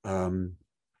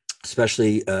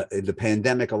 especially in the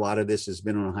pandemic, a lot of this has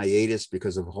been on hiatus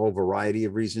because of a whole variety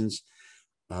of reasons.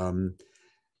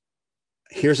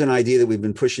 Here's an idea that we've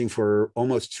been pushing for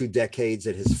almost 2 decades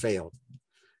that has failed.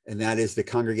 And that is the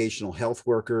congregational health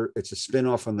worker. It's a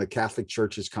spinoff on the Catholic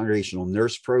Church's congregational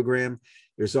nurse program.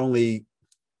 There's only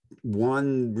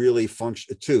one really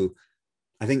two,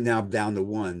 I think now down to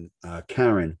one,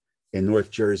 Karen in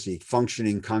North Jersey,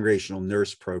 functioning congregational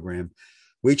nurse program.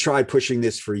 We tried pushing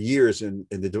this for years and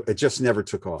it just never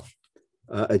took off.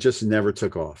 It just never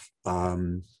took off.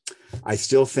 I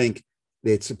still think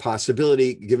it's a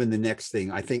possibility given the next thing.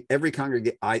 I think every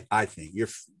congregation, I think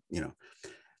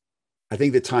I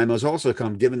think the time has also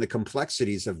come, given the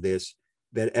complexities of this,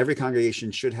 that every congregation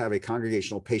should have a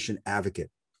congregational patient advocate.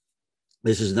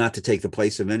 This is not to take the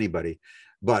place of anybody,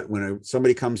 but when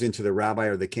somebody comes into the rabbi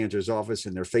or the cantor's office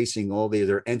and they're facing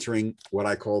they're entering what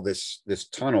I call this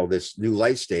tunnel, this new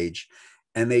life stage,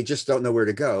 and they just don't know where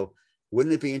to go.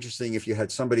 Wouldn't it be interesting if you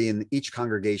had somebody in each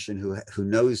congregation who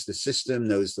knows the system,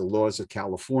 knows the laws of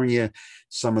California,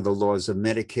 some of the laws of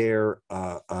Medicare,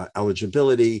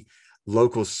 eligibility,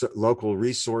 local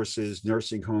resources,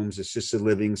 nursing homes, assisted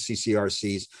living,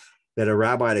 CCRCs, that a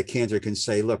rabbi at a cantor can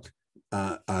say, look,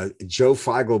 Joe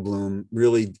Feigelblum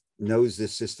really knows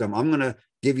this system. I'm going to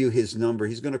give you his number.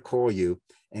 He's going to call you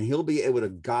and he'll be able to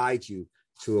guide you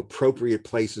to appropriate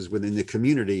places within the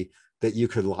community that you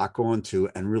could lock onto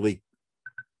and really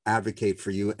advocate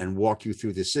for you and walk you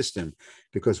through the system.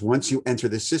 Because once you enter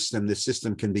the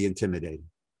system can be intimidating.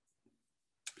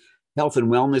 Health and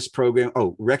wellness program.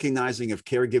 Oh, recognizing of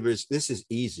caregivers. This is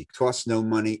easy. Costs no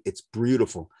money. It's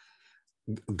beautiful.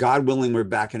 God willing, we're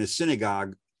back in a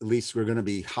synagogue. At least we're going to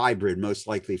be hybrid, most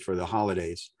likely for the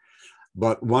holidays.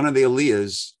 But one of the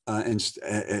aliyahs,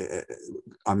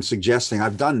 I'm suggesting,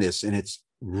 I've done this, and it's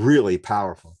really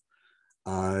powerful.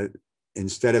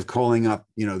 Instead of calling up,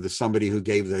 somebody who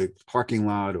gave the parking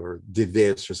lot or did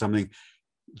this or something,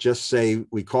 just say,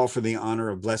 we call for the honor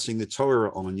of blessing the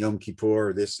Torah on Yom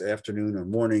Kippur this afternoon or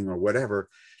morning or whatever.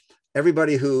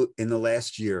 Everybody who in the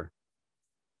last year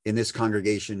in this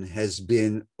congregation has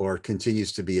been or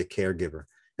continues to be a caregiver,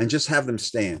 and just have them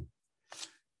stand.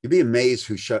 You'd be amazed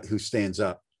who stands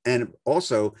up. And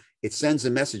also it sends a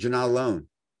message, you're not alone,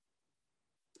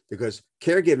 because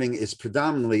caregiving is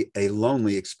predominantly a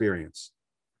lonely experience.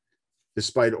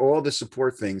 Despite all the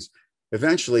support things,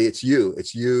 eventually it's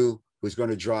you who's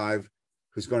going to drive,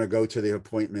 who's going to go to the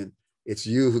appointment. It's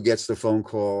you who gets the phone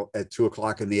call at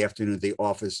 2:00 in the afternoon at the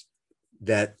office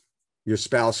that your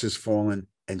spouse has fallen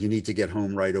and you need to get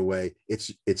home right away. It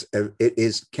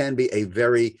can be a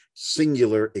very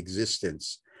singular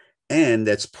existence. And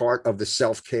that's part of the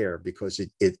self-care, because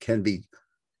it can be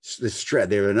the stress.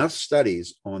 There are enough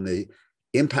studies on the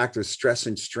impact of stress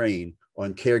and strain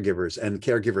on caregivers and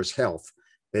caregivers' health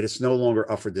that it's no longer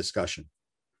up for discussion.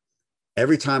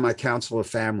 Every time I counsel a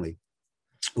family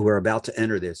who are about to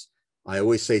enter this, I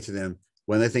always say to them,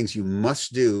 one of the things you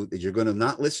must do, that you're going to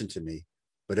not listen to me,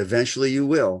 but eventually you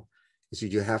will, is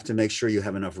that you have to make sure you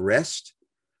have enough rest,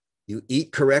 you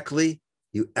eat correctly,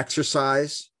 you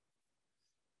exercise,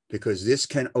 because this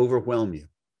can overwhelm you.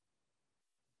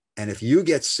 And if you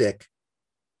get sick,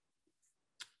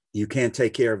 you can't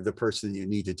take care of the person you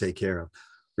need to take care of,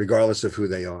 regardless of who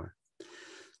they are.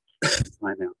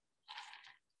 I know.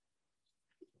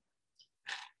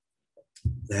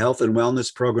 The health and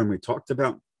wellness program we talked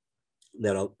about,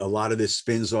 that a lot of this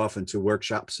spins off into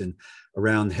workshops and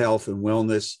around health and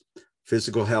wellness,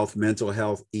 physical health, mental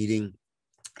health, eating,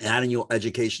 annual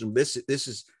education. This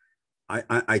is,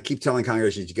 I keep telling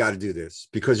congregations, you got to do this,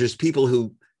 because there's people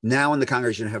who now in the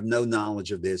congregation have no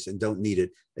knowledge of this and don't need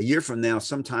it. A year from now,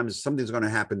 sometimes something's going to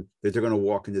happen that they're going to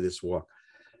walk into this walk.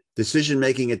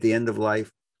 Decision-making at the end of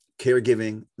life,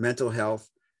 caregiving, mental health,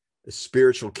 a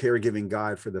spiritual caregiving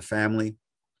guide for the family.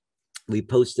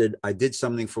 I did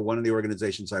something for one of the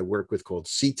organizations I work with called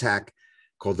CTAC,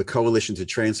 called the Coalition to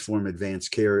Transform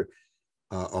Advanced Care,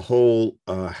 a whole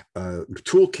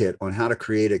toolkit on how to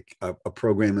create a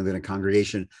program within a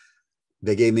congregation.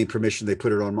 They gave me permission. They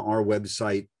put it on our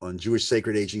website on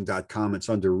jewishsacredaging.com. It's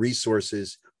under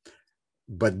resources.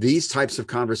 But these types of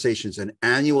conversations, an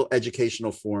annual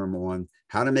educational forum on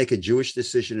how to make a Jewish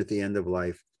decision at the end of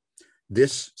life,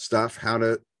 this stuff, how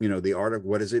to, the art of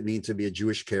what does it mean to be a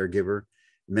Jewish caregiver,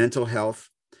 mental health,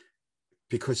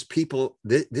 because people,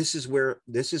 this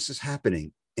is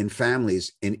happening in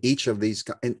families in each of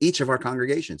our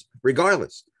congregations,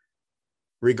 regardless,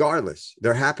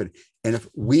 they're happening. And if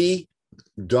we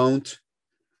don't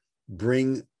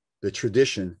bring the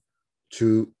tradition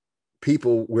to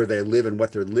people where they live and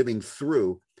what they're living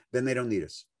through, then they don't need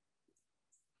us.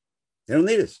 They don't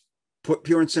need us.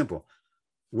 Pure and simple.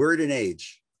 Word and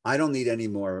age. I don't need any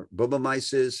more Bubba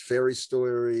Mices, fairy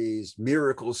stories,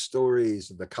 miracle stories,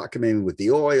 the cockamamie with the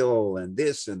oil and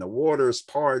this and the waters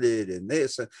parted and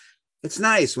this. It's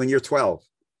nice when you're 12.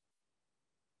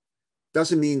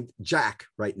 Doesn't mean jack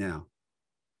right now.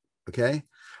 Okay?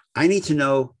 I need to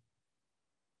know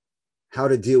how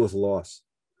to deal with loss.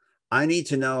 I need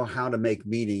to know how to make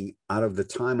meaning out of the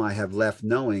time I have left,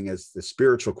 knowing, as the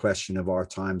spiritual question of our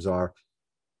times are,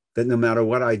 that no matter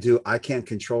what I do, I can't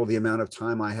control the amount of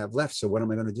time I have left. So what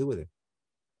am I going to do with it?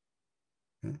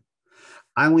 Okay?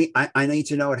 I need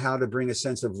to know how to bring a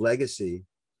sense of legacy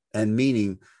and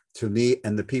meaning to me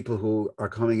and the people who are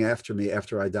coming after me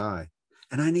after I die.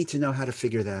 And I need to know how to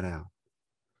figure that out.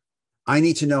 I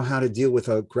need to know how to deal with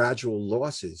gradual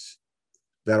losses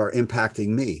that are impacting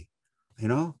me. You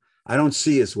know, I don't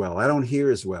see as well. I don't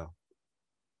hear as well.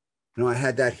 You know, I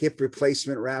had that hip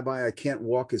replacement, Rabbi. I can't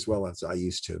walk as well as I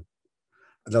used to.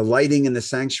 The lighting in the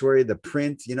sanctuary, the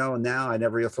print, you know, now I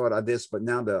never thought of this, but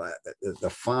now the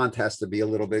font has to be a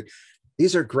little bit.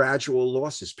 These are gradual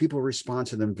losses. People respond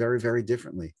to them very, very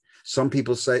differently. Some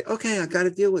people say, okay, I got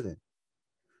to deal with it.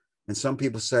 And some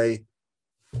people say,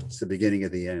 it's the beginning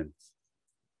of the end.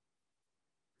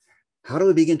 How do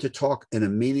we begin to talk in a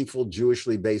meaningful,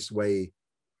 Jewishly based way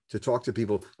to talk to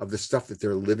people of the stuff that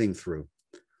they're living through?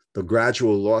 The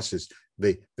gradual losses,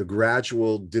 the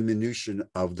gradual diminution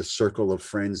of the circle of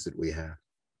friends that we have,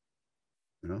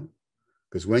 you know,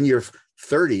 because when you're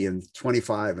 30 and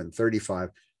 25 and 35,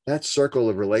 that circle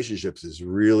of relationships is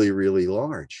really, really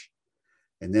large.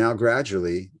 And now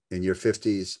gradually in your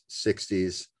 50s,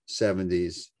 60s,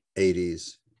 70s,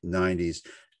 80s, 90s,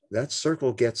 that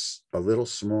circle gets a little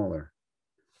smaller.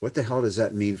 What the hell does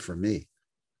that mean for me?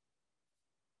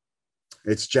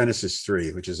 It's Genesis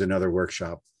 3, which is another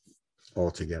workshop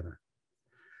altogether.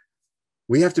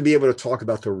 We have to be able to talk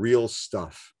about the real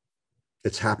stuff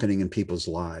that's happening in people's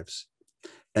lives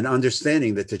and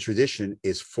understanding that the tradition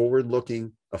is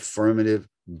forward-looking, affirmative,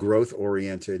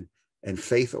 growth-oriented, and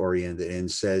faith-oriented,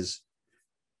 and says,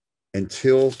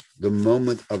 until the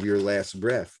moment of your last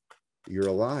breath, you're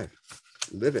alive.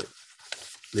 Live it.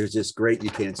 There's this great, you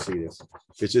can't see this,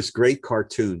 there's this great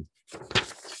cartoon,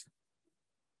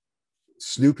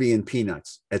 Snoopy and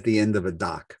Peanuts at the end of a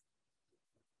dock.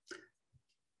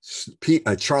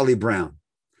 Charlie Brown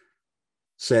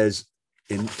says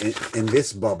in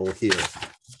this bubble here,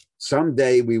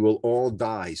 someday we will all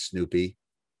die, Snoopy.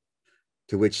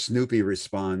 To which Snoopy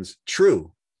responds,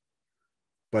 true,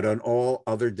 but on all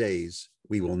other days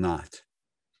we will not.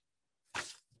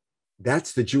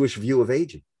 That's the Jewish view of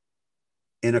aging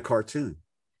in a cartoon.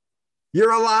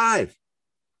 You're alive.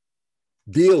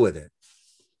 Deal with it.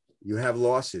 You have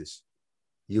losses.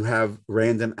 You have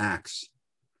random acts.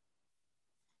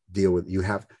 Deal with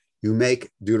it. You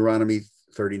make Deuteronomy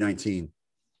 30:19.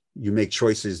 You make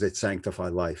choices that sanctify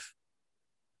life.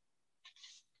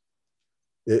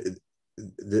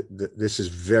 This is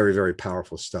very, very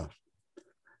powerful stuff.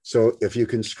 So if you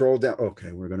can scroll down,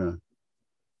 okay,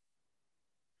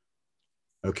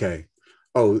 okay.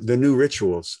 Oh, the new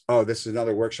rituals. Oh, this is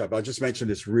another workshop. I'll just mention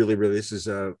this really, this is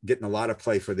getting a lot of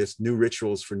play for this, new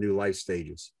rituals for new life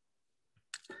stages.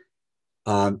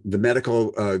 The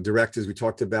medical directives we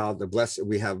talked about, the blessed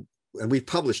we have, and we've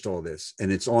published all this,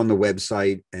 and it's on the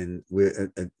website, and we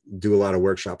do a lot of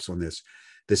workshops on this.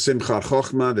 The Simchat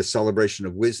Chochmah, the celebration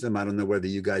of wisdom. I don't know whether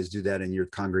you guys do that in your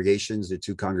congregations, the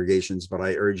two congregations, but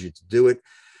I urge you to do it.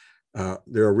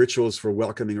 There are rituals for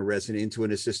welcoming a resident into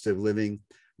an assisted living.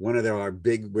 One of our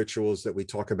big rituals that we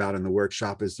talk about in the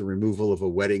workshop is the removal of a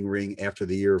wedding ring after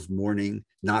the year of mourning,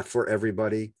 not for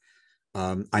everybody.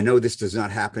 I know this does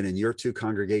not happen in your two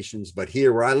congregations, but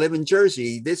here where I live in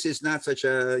Jersey, this is not such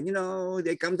a, you know,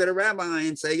 they come to the rabbi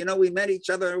and say, you know, we met each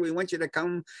other. We want you to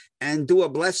come and do a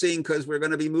blessing because we're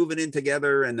going to be moving in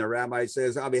together. And the rabbi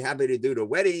says, I'll be happy to do the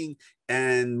wedding.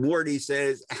 And Morty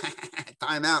says,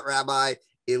 time out, Rabbi,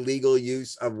 illegal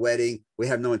use of wedding. We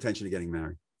have no intention of getting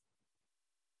married.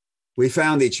 We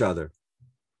found each other.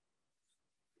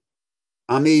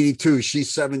 I'm 82.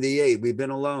 She's 78. We've been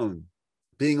alone.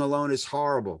 Being alone is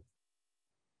horrible.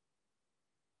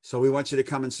 So we want you to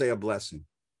come and say a blessing.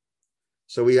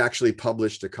 So we actually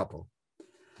published a couple.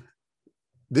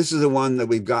 This is the one that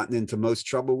we've gotten into most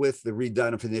trouble with, the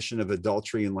redefinition of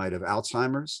adultery in light of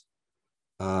Alzheimer's.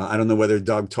 I don't know whether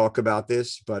Doug talked about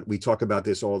this, but we talk about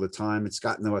this all the time. It's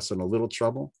gotten us in a little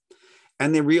trouble.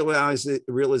 And the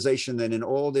realization that in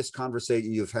all this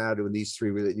conversation you've had with these three,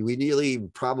 we really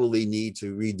probably need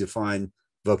to redefine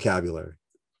vocabulary,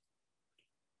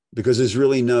 because there's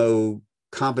really no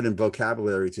competent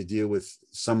vocabulary to deal with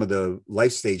some of the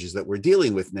life stages that we're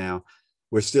dealing with now.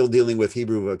 We're still dealing with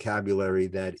Hebrew vocabulary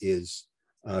that is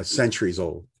centuries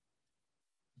old.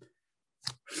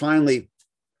 Finally,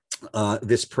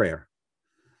 this prayer.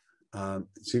 So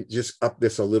just up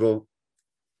this a little,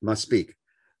 must speak.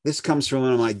 This comes from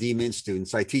one of my DMin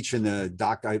students. I teach in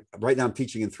the right now I'm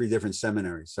teaching in 3 different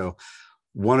seminaries. So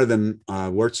one of them,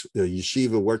 the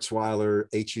Yeshiva Wurzweiler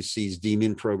HUC's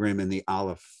DMin program in the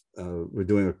Aleph. We're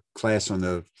doing a class on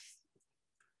the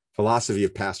philosophy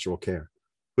of pastoral care,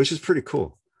 which is pretty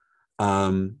cool.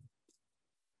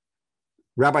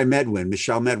 Rabbi Medwin,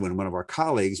 Michelle Medwin, one of our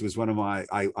colleagues, was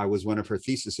I was one of her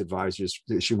thesis advisors.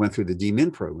 She went through the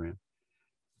DMin program,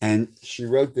 and she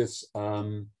wrote this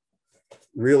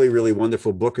really, really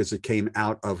wonderful book as it came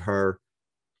out of her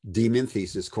DMin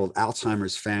thesis called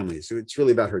Alzheimer's Families. So it's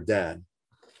really about her dad.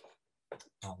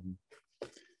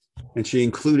 And she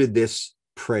included this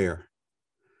prayer.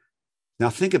 Now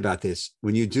think about this.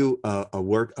 When you do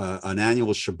an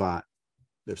annual Shabbat,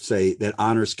 that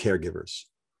honors caregivers,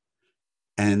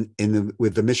 and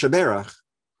with the Mishaberach,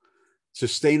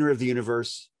 sustainer of the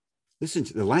universe, listen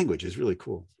to the language is really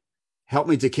cool. Help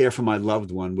me to care for my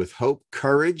loved one with hope,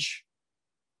 courage,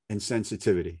 and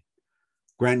sensitivity.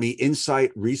 Grant me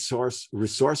insight,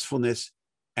 resourcefulness,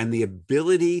 and the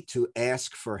ability to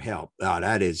ask for help.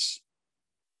 That is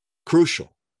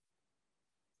crucial.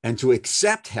 And to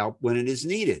accept help when it is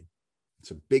needed.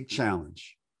 It's a big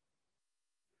challenge.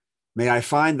 May I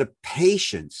find the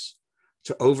patience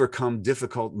to overcome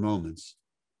difficult moments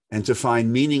and to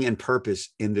find meaning and purpose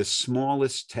in the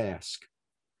smallest task.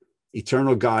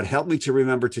 Eternal God, help me to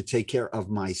remember to take care of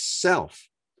myself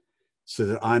so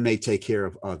that I may take care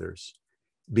of others.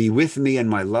 Be with me and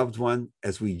my loved one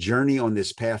as we journey on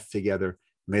this path together.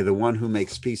 May the one who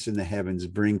makes peace in the heavens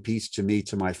bring peace to me,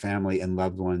 to my family and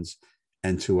loved ones,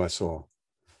 and to us all.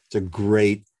 It's a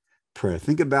great prayer.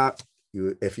 Think about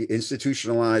if you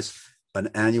institutionalize an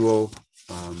annual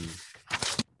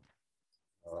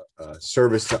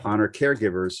service to honor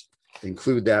caregivers,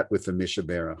 include that with the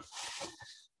Mishabera.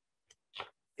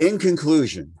 In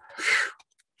conclusion,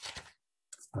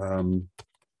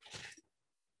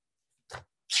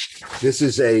 this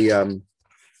is a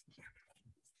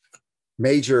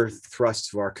major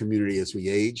thrust of our community as we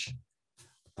age.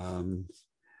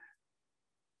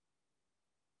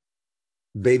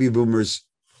 Baby boomers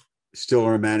still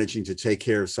are managing to take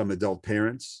care of some adult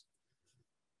parents.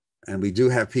 And we do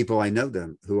have people, I know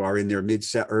them, who are in their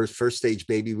first stage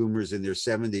baby boomers in their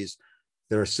 70s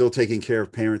that are still taking care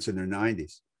of parents in their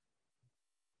 90s.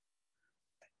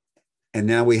 And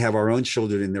now we have our own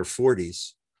children in their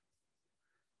 40s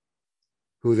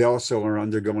who they also are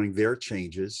undergoing their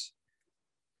changes.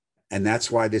 And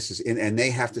that's why this is and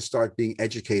they have to start being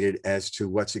educated as to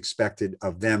what's expected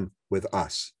of them with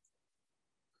us.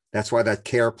 That's why that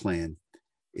care plan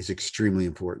is extremely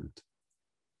important.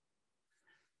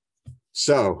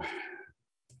 So,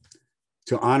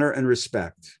 to honor and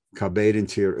respect, kabed and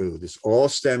tir'u. This all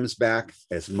stems back,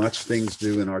 as much things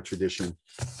do in our tradition,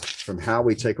 from how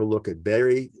we take a look at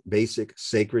very basic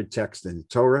sacred text in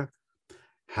Torah,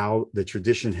 how the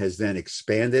tradition has then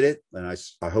expanded it. And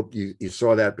I hope you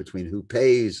saw that between who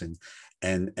pays and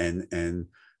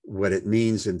what it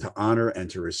means, and to honor and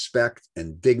to respect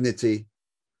and dignity.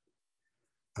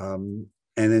 And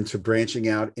then to branching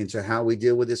out into how we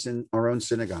deal with this in our own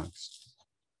synagogues,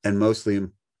 and mostly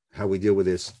how we deal with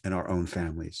this in our own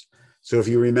families. So if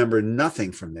you remember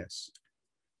nothing from this,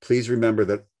 please remember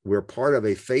that we're part of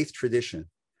a faith tradition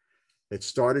that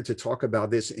started to talk about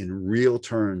this in real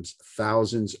terms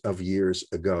thousands of years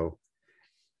ago.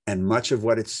 And much of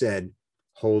what it said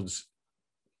holds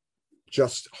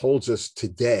us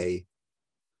today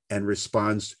and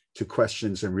responds to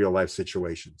questions in real life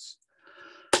situations.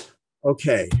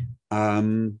 Okay. All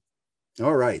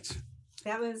right.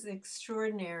 That was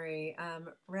extraordinary.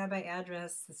 Rabbi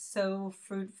Adras, so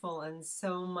fruitful and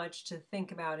so much to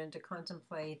think about and to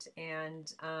contemplate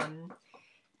and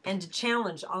to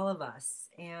challenge all of us.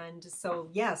 And so,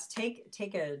 yes,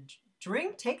 take a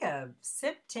drink, take a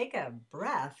sip, take a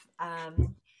breath.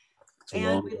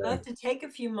 And we'd love to take a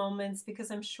few moments, because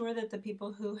I'm sure that the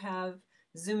people who have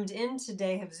Zoomed in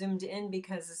today have Zoomed in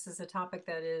because this is a topic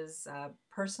that is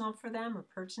personal for them or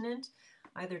pertinent,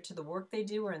 either to the work they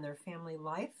do or in their family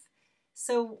life.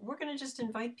 So we're going to just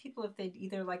invite people, if they'd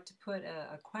either like to put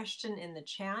a question in the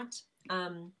chat,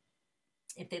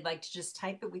 if they'd like to just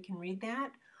type it, we can read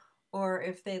that. Or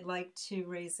if they'd like to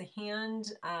raise a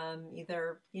hand,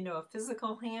 either, a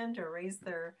physical hand or raise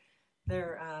their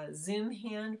Zoom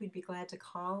hand, we'd be glad to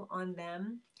call on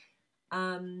them.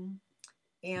 And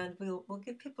we'll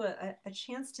give people a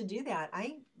chance to do that.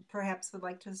 I perhaps would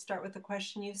like to start with a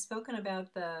question. You've spoken about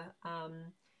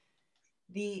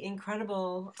the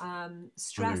incredible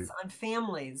stress on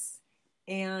families,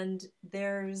 and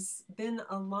there's been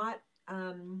a lot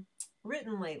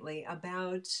written lately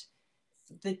about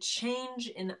the change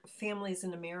in families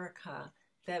in America,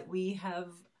 that we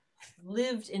have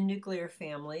lived in nuclear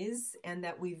families and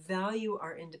that we value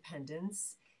our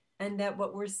independence, and that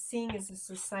what we're seeing is a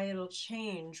societal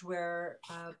change where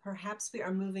perhaps we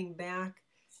are moving back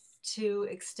to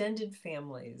extended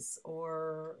families,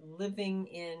 or living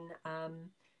in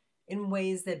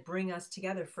ways that bring us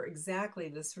together for exactly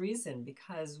this reason,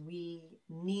 because we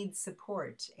need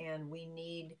support, and we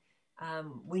need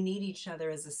each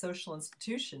other as a social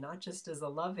institution, not just as a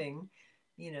loving,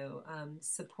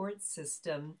 support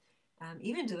system.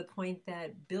 Even to the point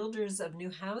that builders of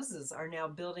new houses are now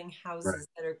building houses Right.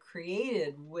 that are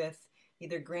created with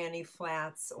either granny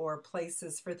flats or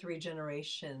places for 3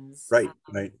 generations. Right.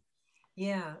 Right.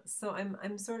 Yeah, so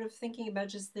I'm sort of thinking about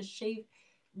just the shape.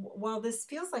 While this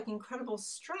feels like incredible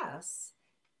stress,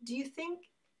 do you think,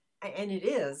 and it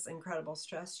is incredible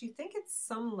stress, do you think at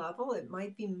some level it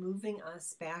might be moving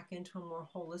us back into a more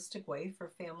holistic way for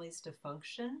families to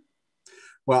function?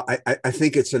 Well, I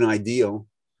think it's an ideal.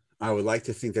 I would like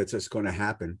to think that's just going to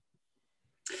happen.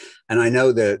 And I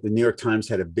know that the New York Times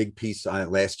had a big piece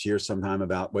last year sometime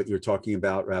about what you're talking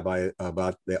about, Rabbi,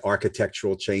 about the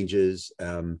architectural changes.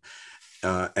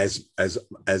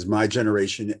 As my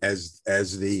generation, as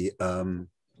the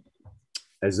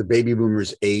baby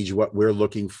boomers age, what we're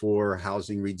looking for: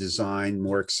 housing redesign,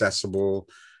 more accessible,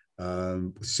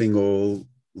 single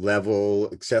level,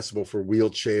 accessible for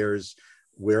wheelchairs,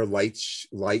 where light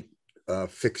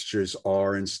fixtures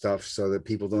are and stuff, so that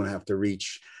people don't have to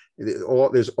reach.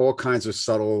 There's all kinds of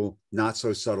subtle, not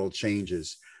so subtle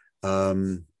changes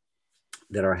that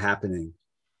are happening.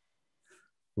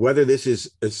 Whether this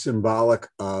is a symbolic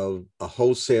of a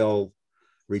wholesale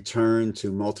return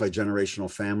to multi-generational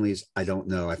families, I don't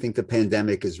know. I think the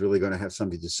pandemic is really going to have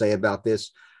something to say about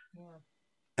this. Yeah.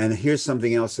 And here's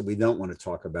something else that we don't want to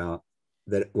talk about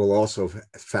that will also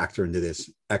factor into this: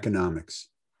 economics.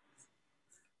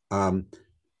 I'm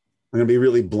going to be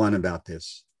really blunt about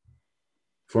this.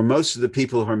 For most of the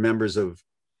people who are members of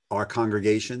our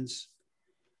congregations,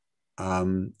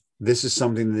 this is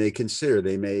something that they consider.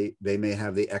 They may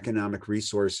have the economic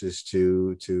resources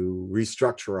to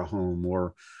restructure a home,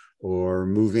 or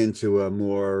move into a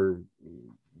more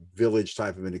village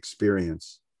type of an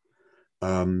experience.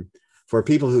 For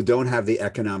people who don't have the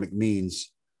economic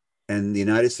means, and the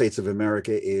United States of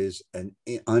America is an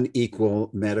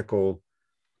unequal medical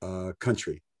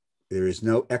country. There is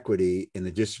no equity in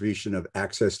the distribution of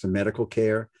access to medical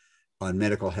care, on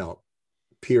medical health,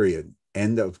 period.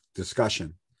 End of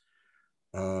discussion.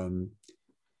 That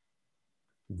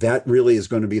really is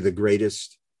going to be the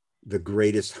greatest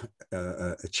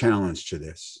challenge to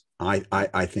this,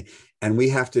 I think. And we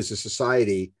have to, as a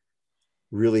society,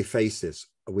 really face this.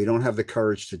 We don't have the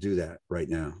courage to do that right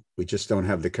now. We just don't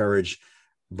have the courage,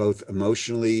 both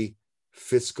emotionally,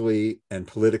 fiscally, and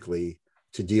politically,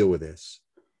 to deal with this.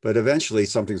 But eventually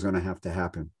something's going to have to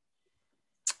happen,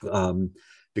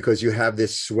 because you have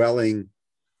this swelling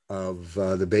of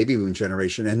the baby boom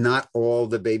generation, and not all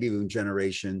the baby boom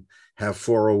generation have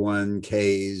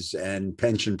 401ks and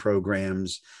pension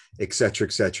programs, et cetera,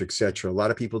 et cetera, et cetera. A lot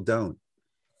of people don't.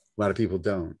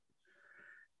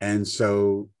 And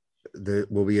so there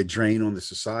will be a drain on the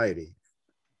society.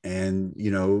 And,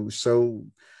 so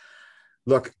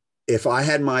look, if I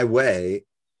had my way,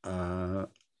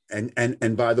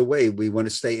 and by the way, we want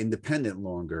to stay independent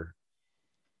longer.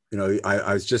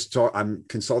 I was just I'm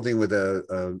consulting with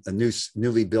a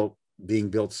newly being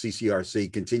built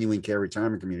CCRC, continuing care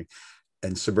retirement community,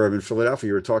 in suburban Philadelphia.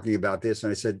 You were talking about this,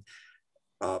 and I said,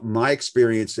 my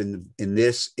experience in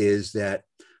this is that,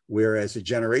 whereas a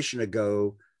generation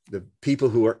ago, the people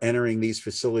who are entering these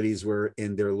facilities were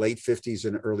in their late 50s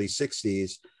and early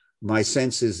 60s, my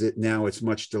sense is that now it's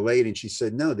much delayed. And she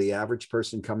said, no, the average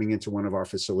person coming into one of our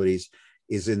facilities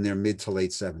is in their mid to late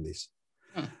 70s.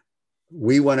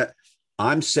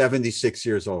 I'm 76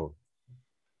 years old.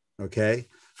 Okay.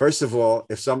 First of all,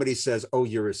 if somebody says, oh,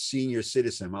 you're a senior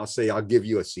citizen, I'll say, I'll give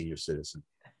you a senior citizen.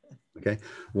 Okay.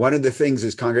 One of the things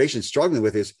is congregation struggling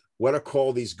with is what to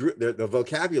call these groups. The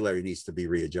vocabulary needs to be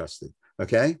readjusted.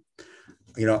 Okay.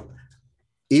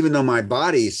 Even though my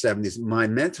body is 70s, my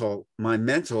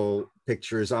mental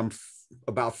picture is I'm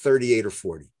about 38 or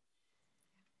 40.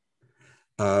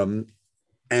 And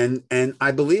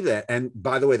I believe that. And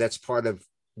by the way, that's part of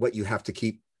what you have to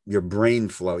keep your brain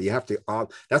flow. You have to,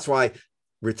 that's why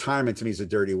retirement to me is a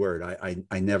dirty word.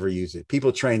 I never use it.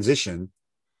 People transition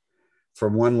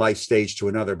from one life stage to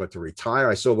another, but to retire,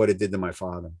 I saw what it did to my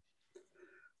father.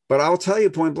 But I'll tell you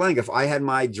point blank, if I had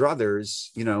my druthers,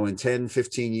 you know, in 10,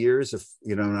 15 years, if,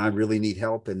 you know, and I really need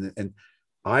help, and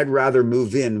I'd rather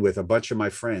move in with a bunch of my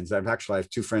friends. I have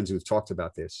 2 friends who've talked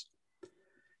about this,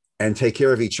 and take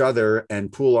care of each other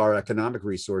and pool our economic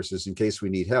resources in case we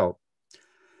need help.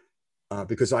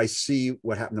 Because I see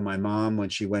what happened to my mom when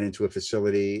she went into a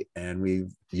facility, and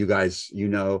you guys, you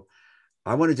know,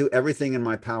 I want to do everything in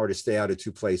my power to stay out of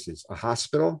 2 places, a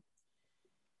hospital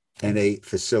and a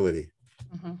facility.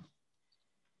 Mm-hmm.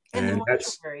 And the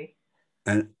mortuary.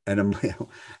 And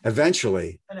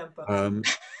eventually,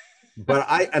 but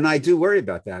I do worry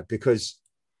about that, because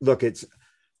look, it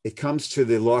comes to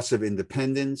the loss of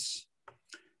independence.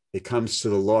 It comes to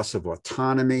the loss of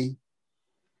autonomy.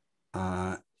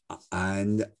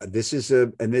 And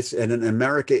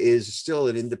America is still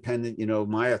an independent, you know,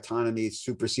 my autonomy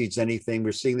supersedes anything.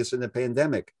 We're seeing this in the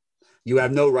pandemic. You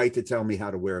have no right to tell me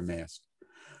how to wear a mask.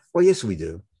 Well, yes, we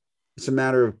do. It's a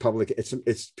matter of public, it's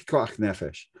pikuach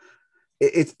nefesh.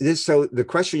 So the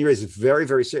question you raise is very,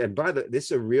 very serious. And by the way, this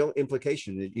is a real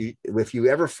implication that if you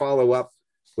ever follow up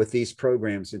with these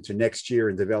programs into next year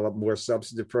and develop more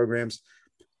substantive programs,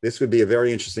 this would be a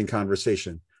very interesting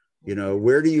conversation. You know,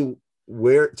 where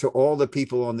to all the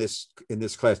people in this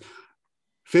class,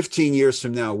 15 years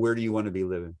from now, where do you want to be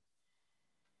living?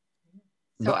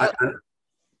 So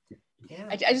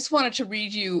I just wanted to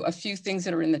read you a few things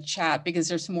that are in the chat, because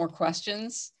there's some more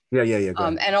questions. Yeah.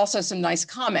 And also some nice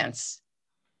comments.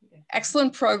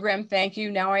 Excellent program. Thank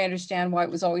you. Now I understand why it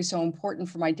was always so important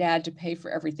for my dad to pay for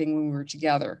everything when we were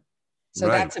together. So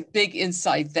that's a big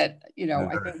insight that, you know,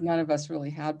 I think none of us really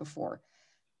had before.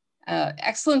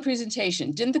 Excellent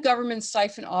presentation. Didn't the government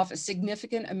siphon off a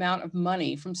significant amount of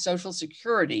money from Social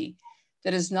Security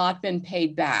that has not been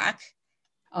paid back,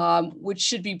 which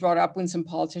should be brought up when some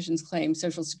politicians claim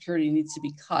Social Security needs to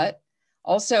be cut?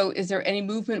 Also, is there any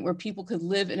movement where people could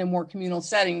live in a more communal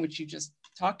setting, which you just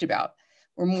talked about,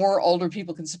 where more older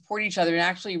people can support each other? And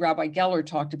actually, Rabbi Geller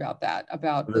talked about that,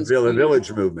 about the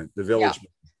village movement, the village. Yeah.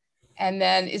 And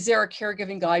then, is there a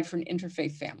caregiving guide for an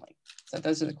interfaith family? So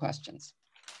those are the questions.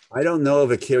 I don't know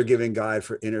of a caregiving guide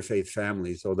for interfaith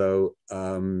families, although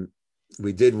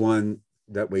we did one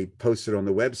that we posted on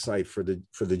the website for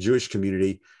the Jewish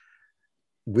community.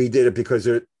 We did it because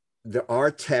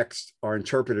our texts are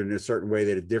interpreted in a certain way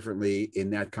that are differently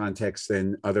in that context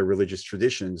than other religious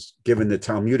traditions, given the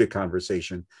Talmudic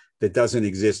conversation that doesn't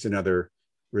exist in other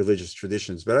religious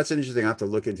traditions. But that's an interesting, I have to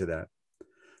look into that.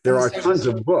 There are tons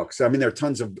of books. I mean, there are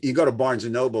tons of, you go to Barnes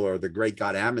and Noble or the great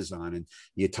God Amazon, and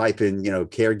you type in, you know,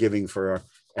 caregiving for,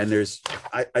 and there's,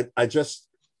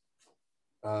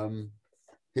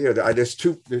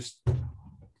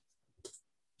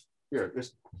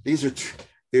 these are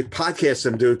the podcasts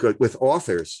I'm doing with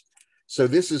authors. So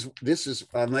this is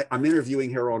I'm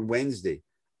interviewing her on Wednesday.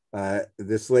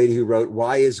 This lady who wrote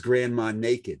 "Why Is Grandma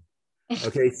Naked?"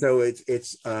 Okay, so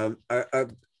it's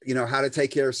you know, how to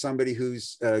take care of somebody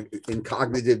who's in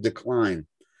cognitive decline.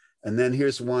 And then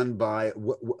here's one by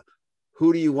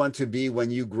who do you want to be when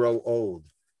you grow old?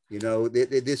 You know,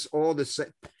 this all the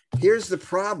same. Here's the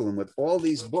problem with all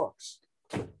these books,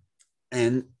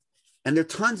 and there are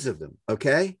tons of them.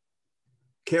 Okay,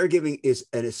 caregiving is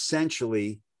an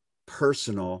essentially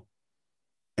personal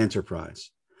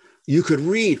enterprise. You could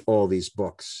read all these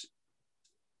books,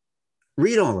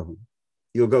 read all of them.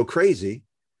 You'll go crazy.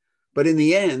 But in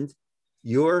the end,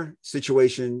 your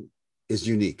situation is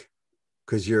unique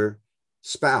because your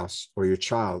spouse or your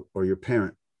child or your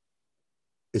parent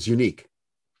is unique.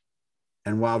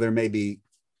 And while there may be,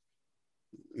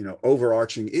 you know,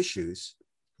 overarching issues,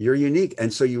 you're unique.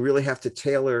 And so you really have to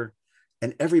tailor,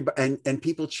 and everybody, and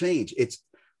people change.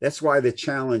 That's why the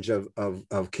challenge of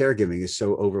caregiving is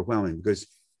so overwhelming, because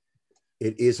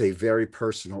it is a very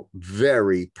personal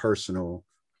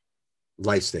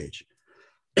life stage.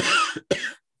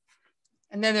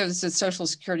 And then there's a Social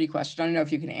Security question. I don't know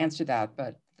if you can answer that,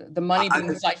 but the money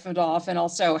being siphoned off, and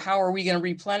also how are we going to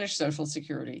replenish Social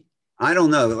Security? I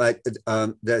don't know. Like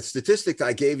the statistic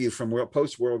I gave you from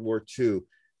post World War II,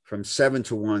 from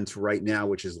 7-1 to right now,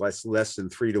 which is less than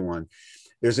 3-1.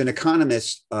 There's an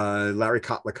economist, Larry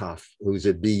Kotlikoff, who's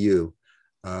at BU,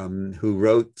 who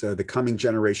wrote The Coming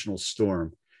Generational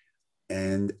Storm,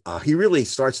 and he really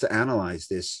starts to analyze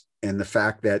this and the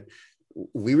fact that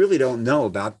we really don't know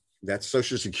about that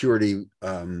Social Security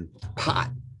pot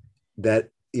that,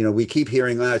 you know, we keep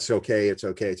hearing, oh, it's okay.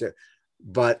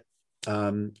 But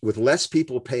with less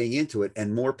people paying into it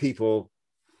and more people,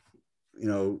 you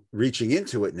know, reaching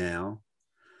into it now,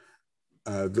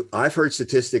 I've heard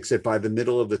statistics that by the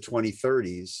middle of the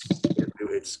 2030s,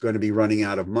 it's going to be running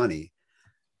out of money.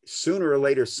 Sooner or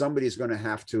later, somebody's going to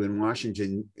have to, in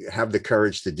Washington, have the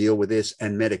courage to deal with this,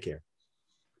 and Medicare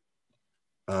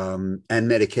and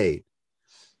Medicaid.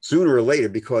 Sooner or later,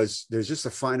 because there's just a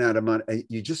finite amount.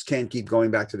 You just can't keep going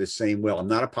back to the same well. I'm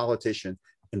not a politician,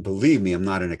 and believe me, I'm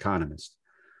not an economist.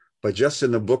 But just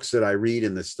in the books that I read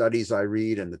and the studies I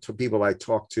read and the people I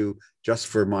talk to just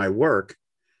for my work,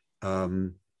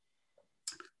 but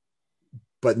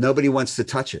nobody wants to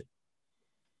touch it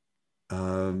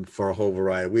for a whole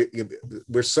variety.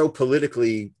 We're so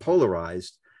politically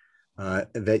polarized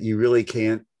that you really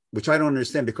can't, which I don't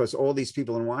understand, because all these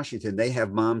people in Washington, they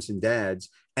have moms and dads,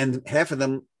 and half of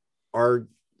them are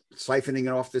siphoning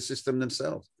it off the system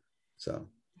themselves. So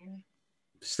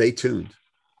stay tuned.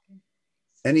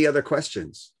 Any other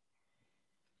questions?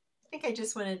 I think I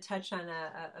just want to touch on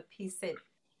a piece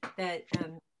that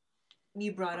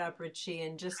you brought up, Richie,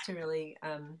 and just to really,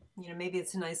 maybe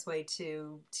it's a nice way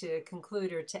to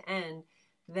conclude or to end,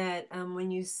 that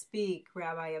when you speak,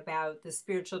 Rabbi, about the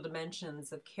spiritual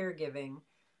dimensions of caregiving,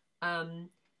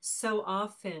 so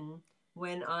often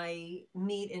when I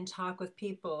meet and talk with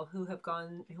people who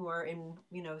are in,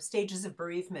 stages of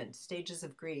bereavement, stages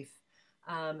of grief,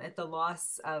 at the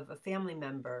loss of a family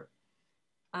member,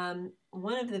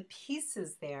 one of the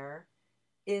pieces there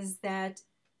is that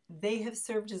they have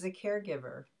served as a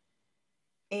caregiver,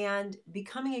 and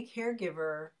becoming a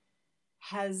caregiver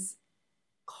has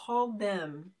called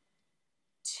them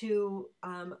to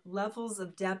levels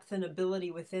of depth and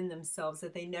ability within themselves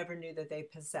that they never knew that they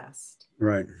possessed.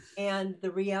 Right. And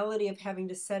the reality of having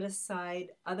to set aside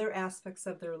other aspects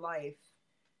of their life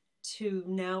to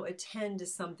now attend to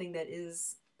something that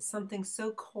is something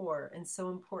so core and so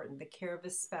important, the care of a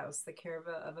spouse, the care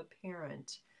of a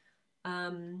parent,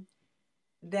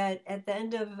 that at the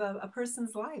end of a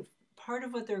person's life, part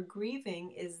of what they're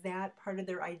grieving is that part of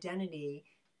their identity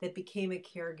that became a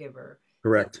caregiver.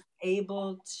 Correct.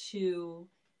 Able to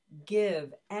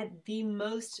give at the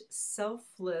most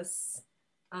selfless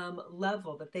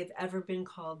level that they've ever been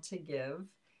called to give,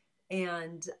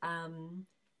 and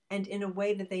in a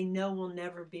way that they know will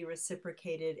never be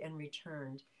reciprocated and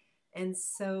returned. And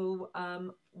so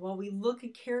while we look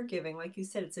at caregiving, like you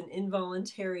said, it's an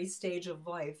involuntary stage of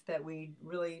life that we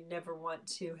really never want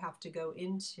to have to go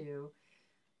into,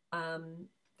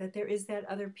 that there is that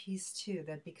other piece too,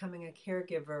 that becoming a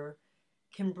caregiver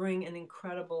can bring an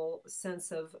incredible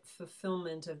sense of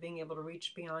fulfillment, of being able to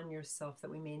reach beyond yourself that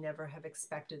we may never have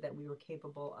expected that we were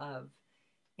capable of.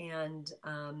 And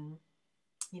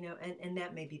and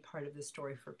that may be part of the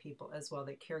story for people as well,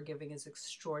 that caregiving is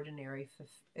extraordinarily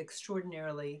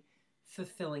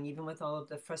fulfilling, even with all of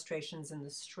the frustrations and the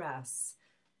stress,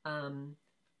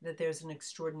 that there's an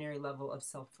extraordinary level of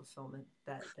self-fulfillment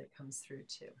that comes through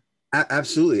too.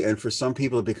 Absolutely. And for some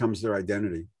people, it becomes their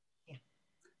identity. Yeah.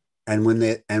 And when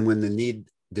the need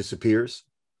disappears,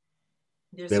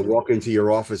 they walk into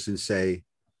your office and say,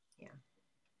 yeah,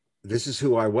 this is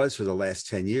who I was for the last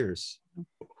 10 years.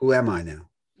 Who am I now?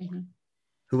 Mm-hmm.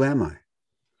 Who am I?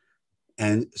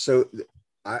 And so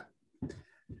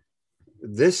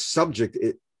this subject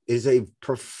is a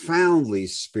profoundly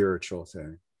spiritual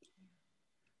thing,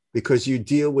 because you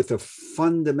deal with the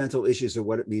fundamental issues of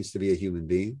what it means to be a human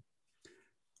being.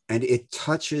 And it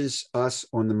touches us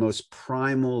on the most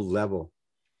primal level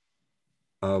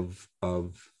of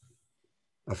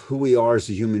who we are as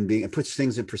a human being. It puts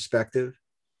things in perspective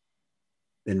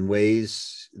in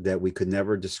ways that we could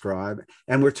never describe.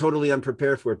 And we're totally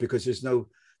unprepared for it, because there's no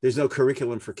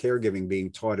curriculum for caregiving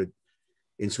being taught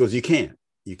in schools. You can't.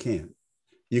 You can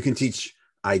teach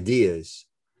ideas,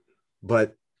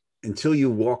 but until you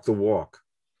walk the walk,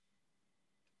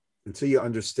 until you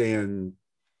understand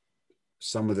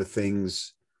some of the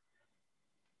things,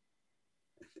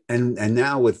 and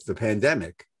now with the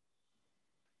pandemic,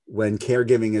 when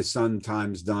caregiving is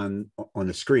sometimes done on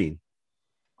a screen,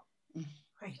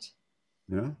 right?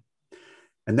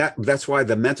 And that's why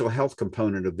the mental health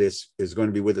component of this is going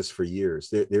to be with us for years.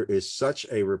 There is such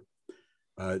a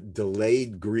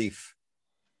delayed grief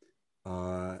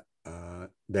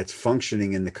that's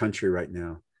functioning in the country right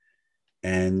now,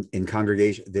 and in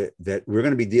congregation, that we're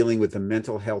going to be dealing with the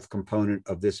mental health component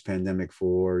of this pandemic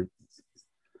for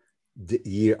the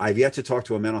year. I've yet to talk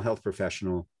to a mental health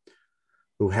professional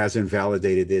who hasn't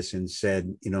validated this and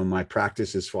said, my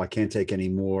practice is full, I can't take any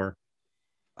more.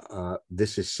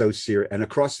 This is so serious, and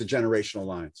across the generational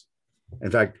lines.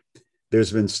 In fact,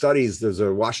 there's been studies. There's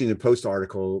a Washington Post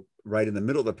article right in the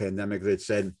middle of the pandemic that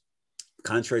said,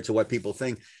 contrary to what people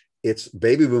think, it's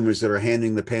baby boomers that are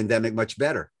handling the pandemic much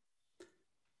better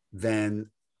than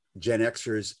Gen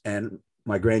Xers and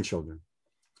my grandchildren.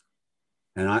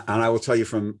 And I will tell you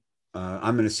from,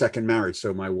 I'm in a second marriage.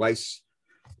 So my wife's,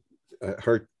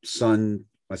 her son,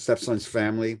 my stepson's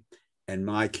family, and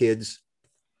my kids,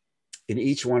 in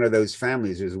each one of those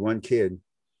families, there's one kid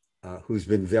who's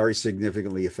been very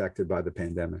significantly affected by the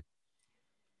pandemic.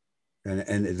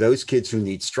 And those kids who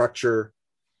need structure,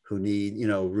 who need, you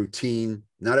know, routine,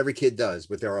 not every kid does,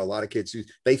 but there are a lot of kids who,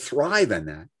 they thrive in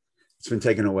that. It's been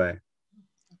taken away.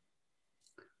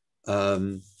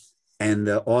 And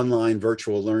the online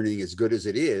virtual learning, as good as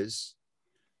it is,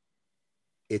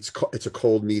 it's a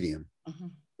cold medium. Mm-hmm.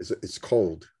 It's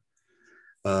cold.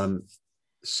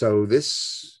 So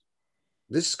this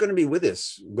is going to be with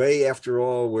us way after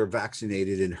all we're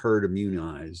vaccinated and herd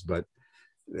immunized. But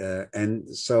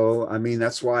and so, I mean,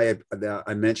 that's why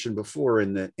I mentioned before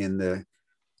in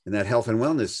that health and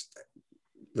wellness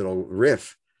little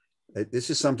riff, this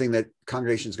is something that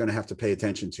congregation is going to have to pay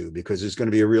attention to, because there's going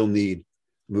to be a real need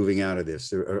moving out of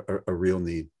this, a real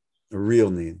need.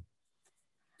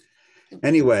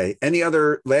 Anyway, any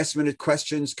other last minute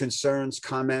questions, concerns,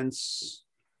 comments?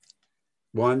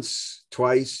 Once,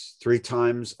 twice, 3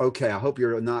 times. Okay, I hope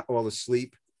you're not all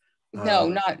asleep. No,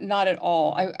 not at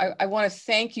all. I want to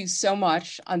thank you so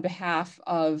much on behalf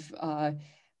of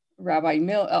Rabbi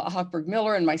Hochberg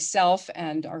Miller and myself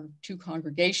and our 2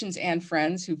 congregations and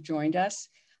friends who've joined us.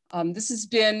 This has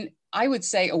been, I would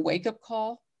say, a wake-up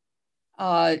call,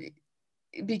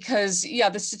 because, yeah,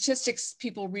 the statistics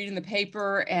people read in the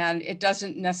paper and it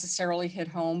doesn't necessarily hit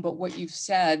home, but what you've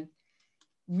said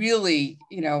really,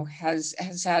 you know, has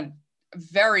had a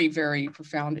very, very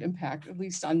profound impact, at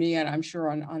least on me, and I'm sure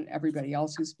on everybody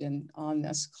else who's been on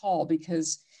this call,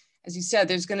 because as you said,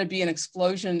 there's going to be an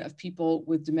explosion of people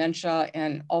with dementia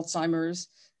and Alzheimer's,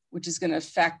 which is going to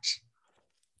affect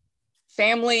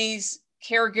families,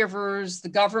 caregivers, the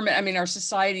government, I mean, our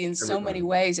society in so many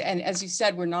ways. And as you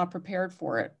said, we're not prepared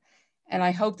for it. And I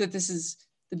hope that this is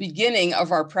the beginning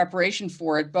of our preparation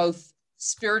for it, both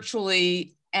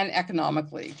spiritually and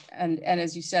economically. And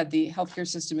as you said, the healthcare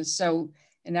system is so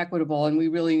inequitable, and we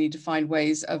really need to find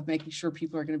ways of making sure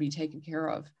people are going to be taken care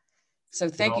of. So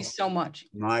thank you so much.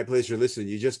 My pleasure. Listen,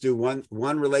 you just do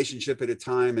one relationship at a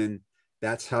time, and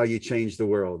that's how you change the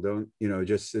world. Don't, you know,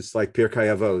 just, it's like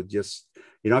Pirkei Avot. Just,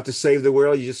 you don't have to save the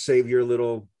world. You just save your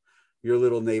little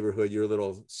neighborhood, your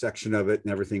little section of it,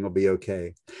 and everything will be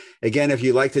okay. Again, if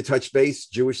you'd like to touch base,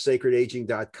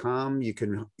 jewishsacredaging.com. You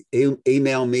can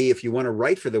email me if you want to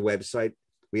write for the website.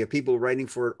 We have people writing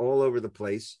for it all over the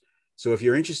place. So if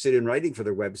you're interested in writing for the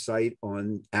website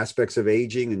on aspects of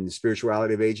aging and the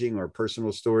spirituality of aging or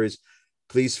personal stories,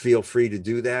 please feel free to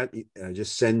do that.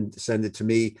 Just send it to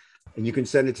me. And you can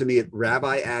send it to me at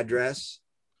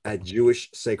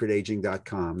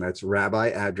rabbiaddress@jewishsacredaging.com. That's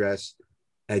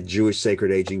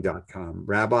rabbiaddress@jewishsacredaging.com.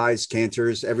 Rabbis,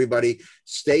 cantors, everybody,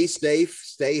 stay safe,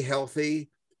 stay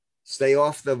healthy, stay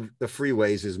off the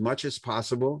freeways as much as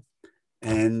possible.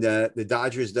 And the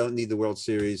Dodgers don't need the World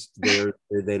Series. They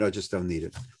just don't need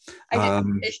it. I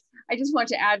just want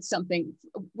to add something.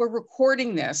 We're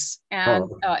recording this, and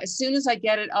as soon as I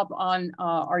get it up on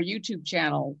our YouTube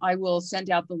channel, I will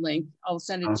send out the link. I'll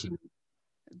send it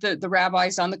to the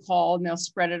rabbis on the call, and they'll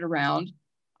spread it around.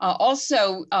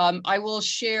 Also, I will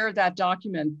share that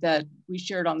document that we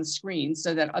shared on the screen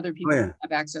so that other people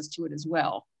have access to it as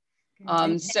well.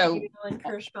 Thank you, Ellen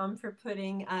Kirschbaum, for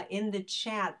putting in the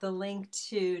chat the link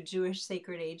to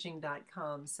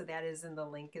jewishsacredaging.com. So that is in the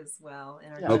link as well.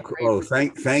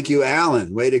 Thank you,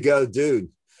 Alan. Way to go, dude.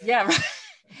 Yeah, right.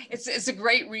 It's a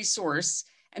great resource.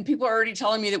 And people are already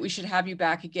telling me that we should have you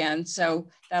back again. So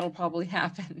that'll probably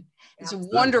happen. It's a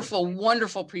wonderful,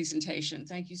 wonderful presentation.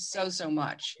 Thank you so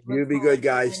much. You be good,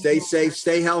 guys. Stay safe,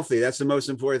 stay healthy. That's the most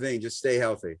important thing. Just stay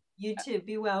healthy. You too.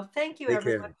 Be well. Thank you,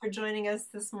 everyone, for joining us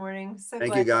this morning. So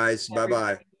thank you, guys.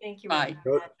 Bye-bye. Thank you. Bye.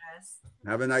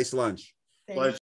 Have a nice lunch. Thank you.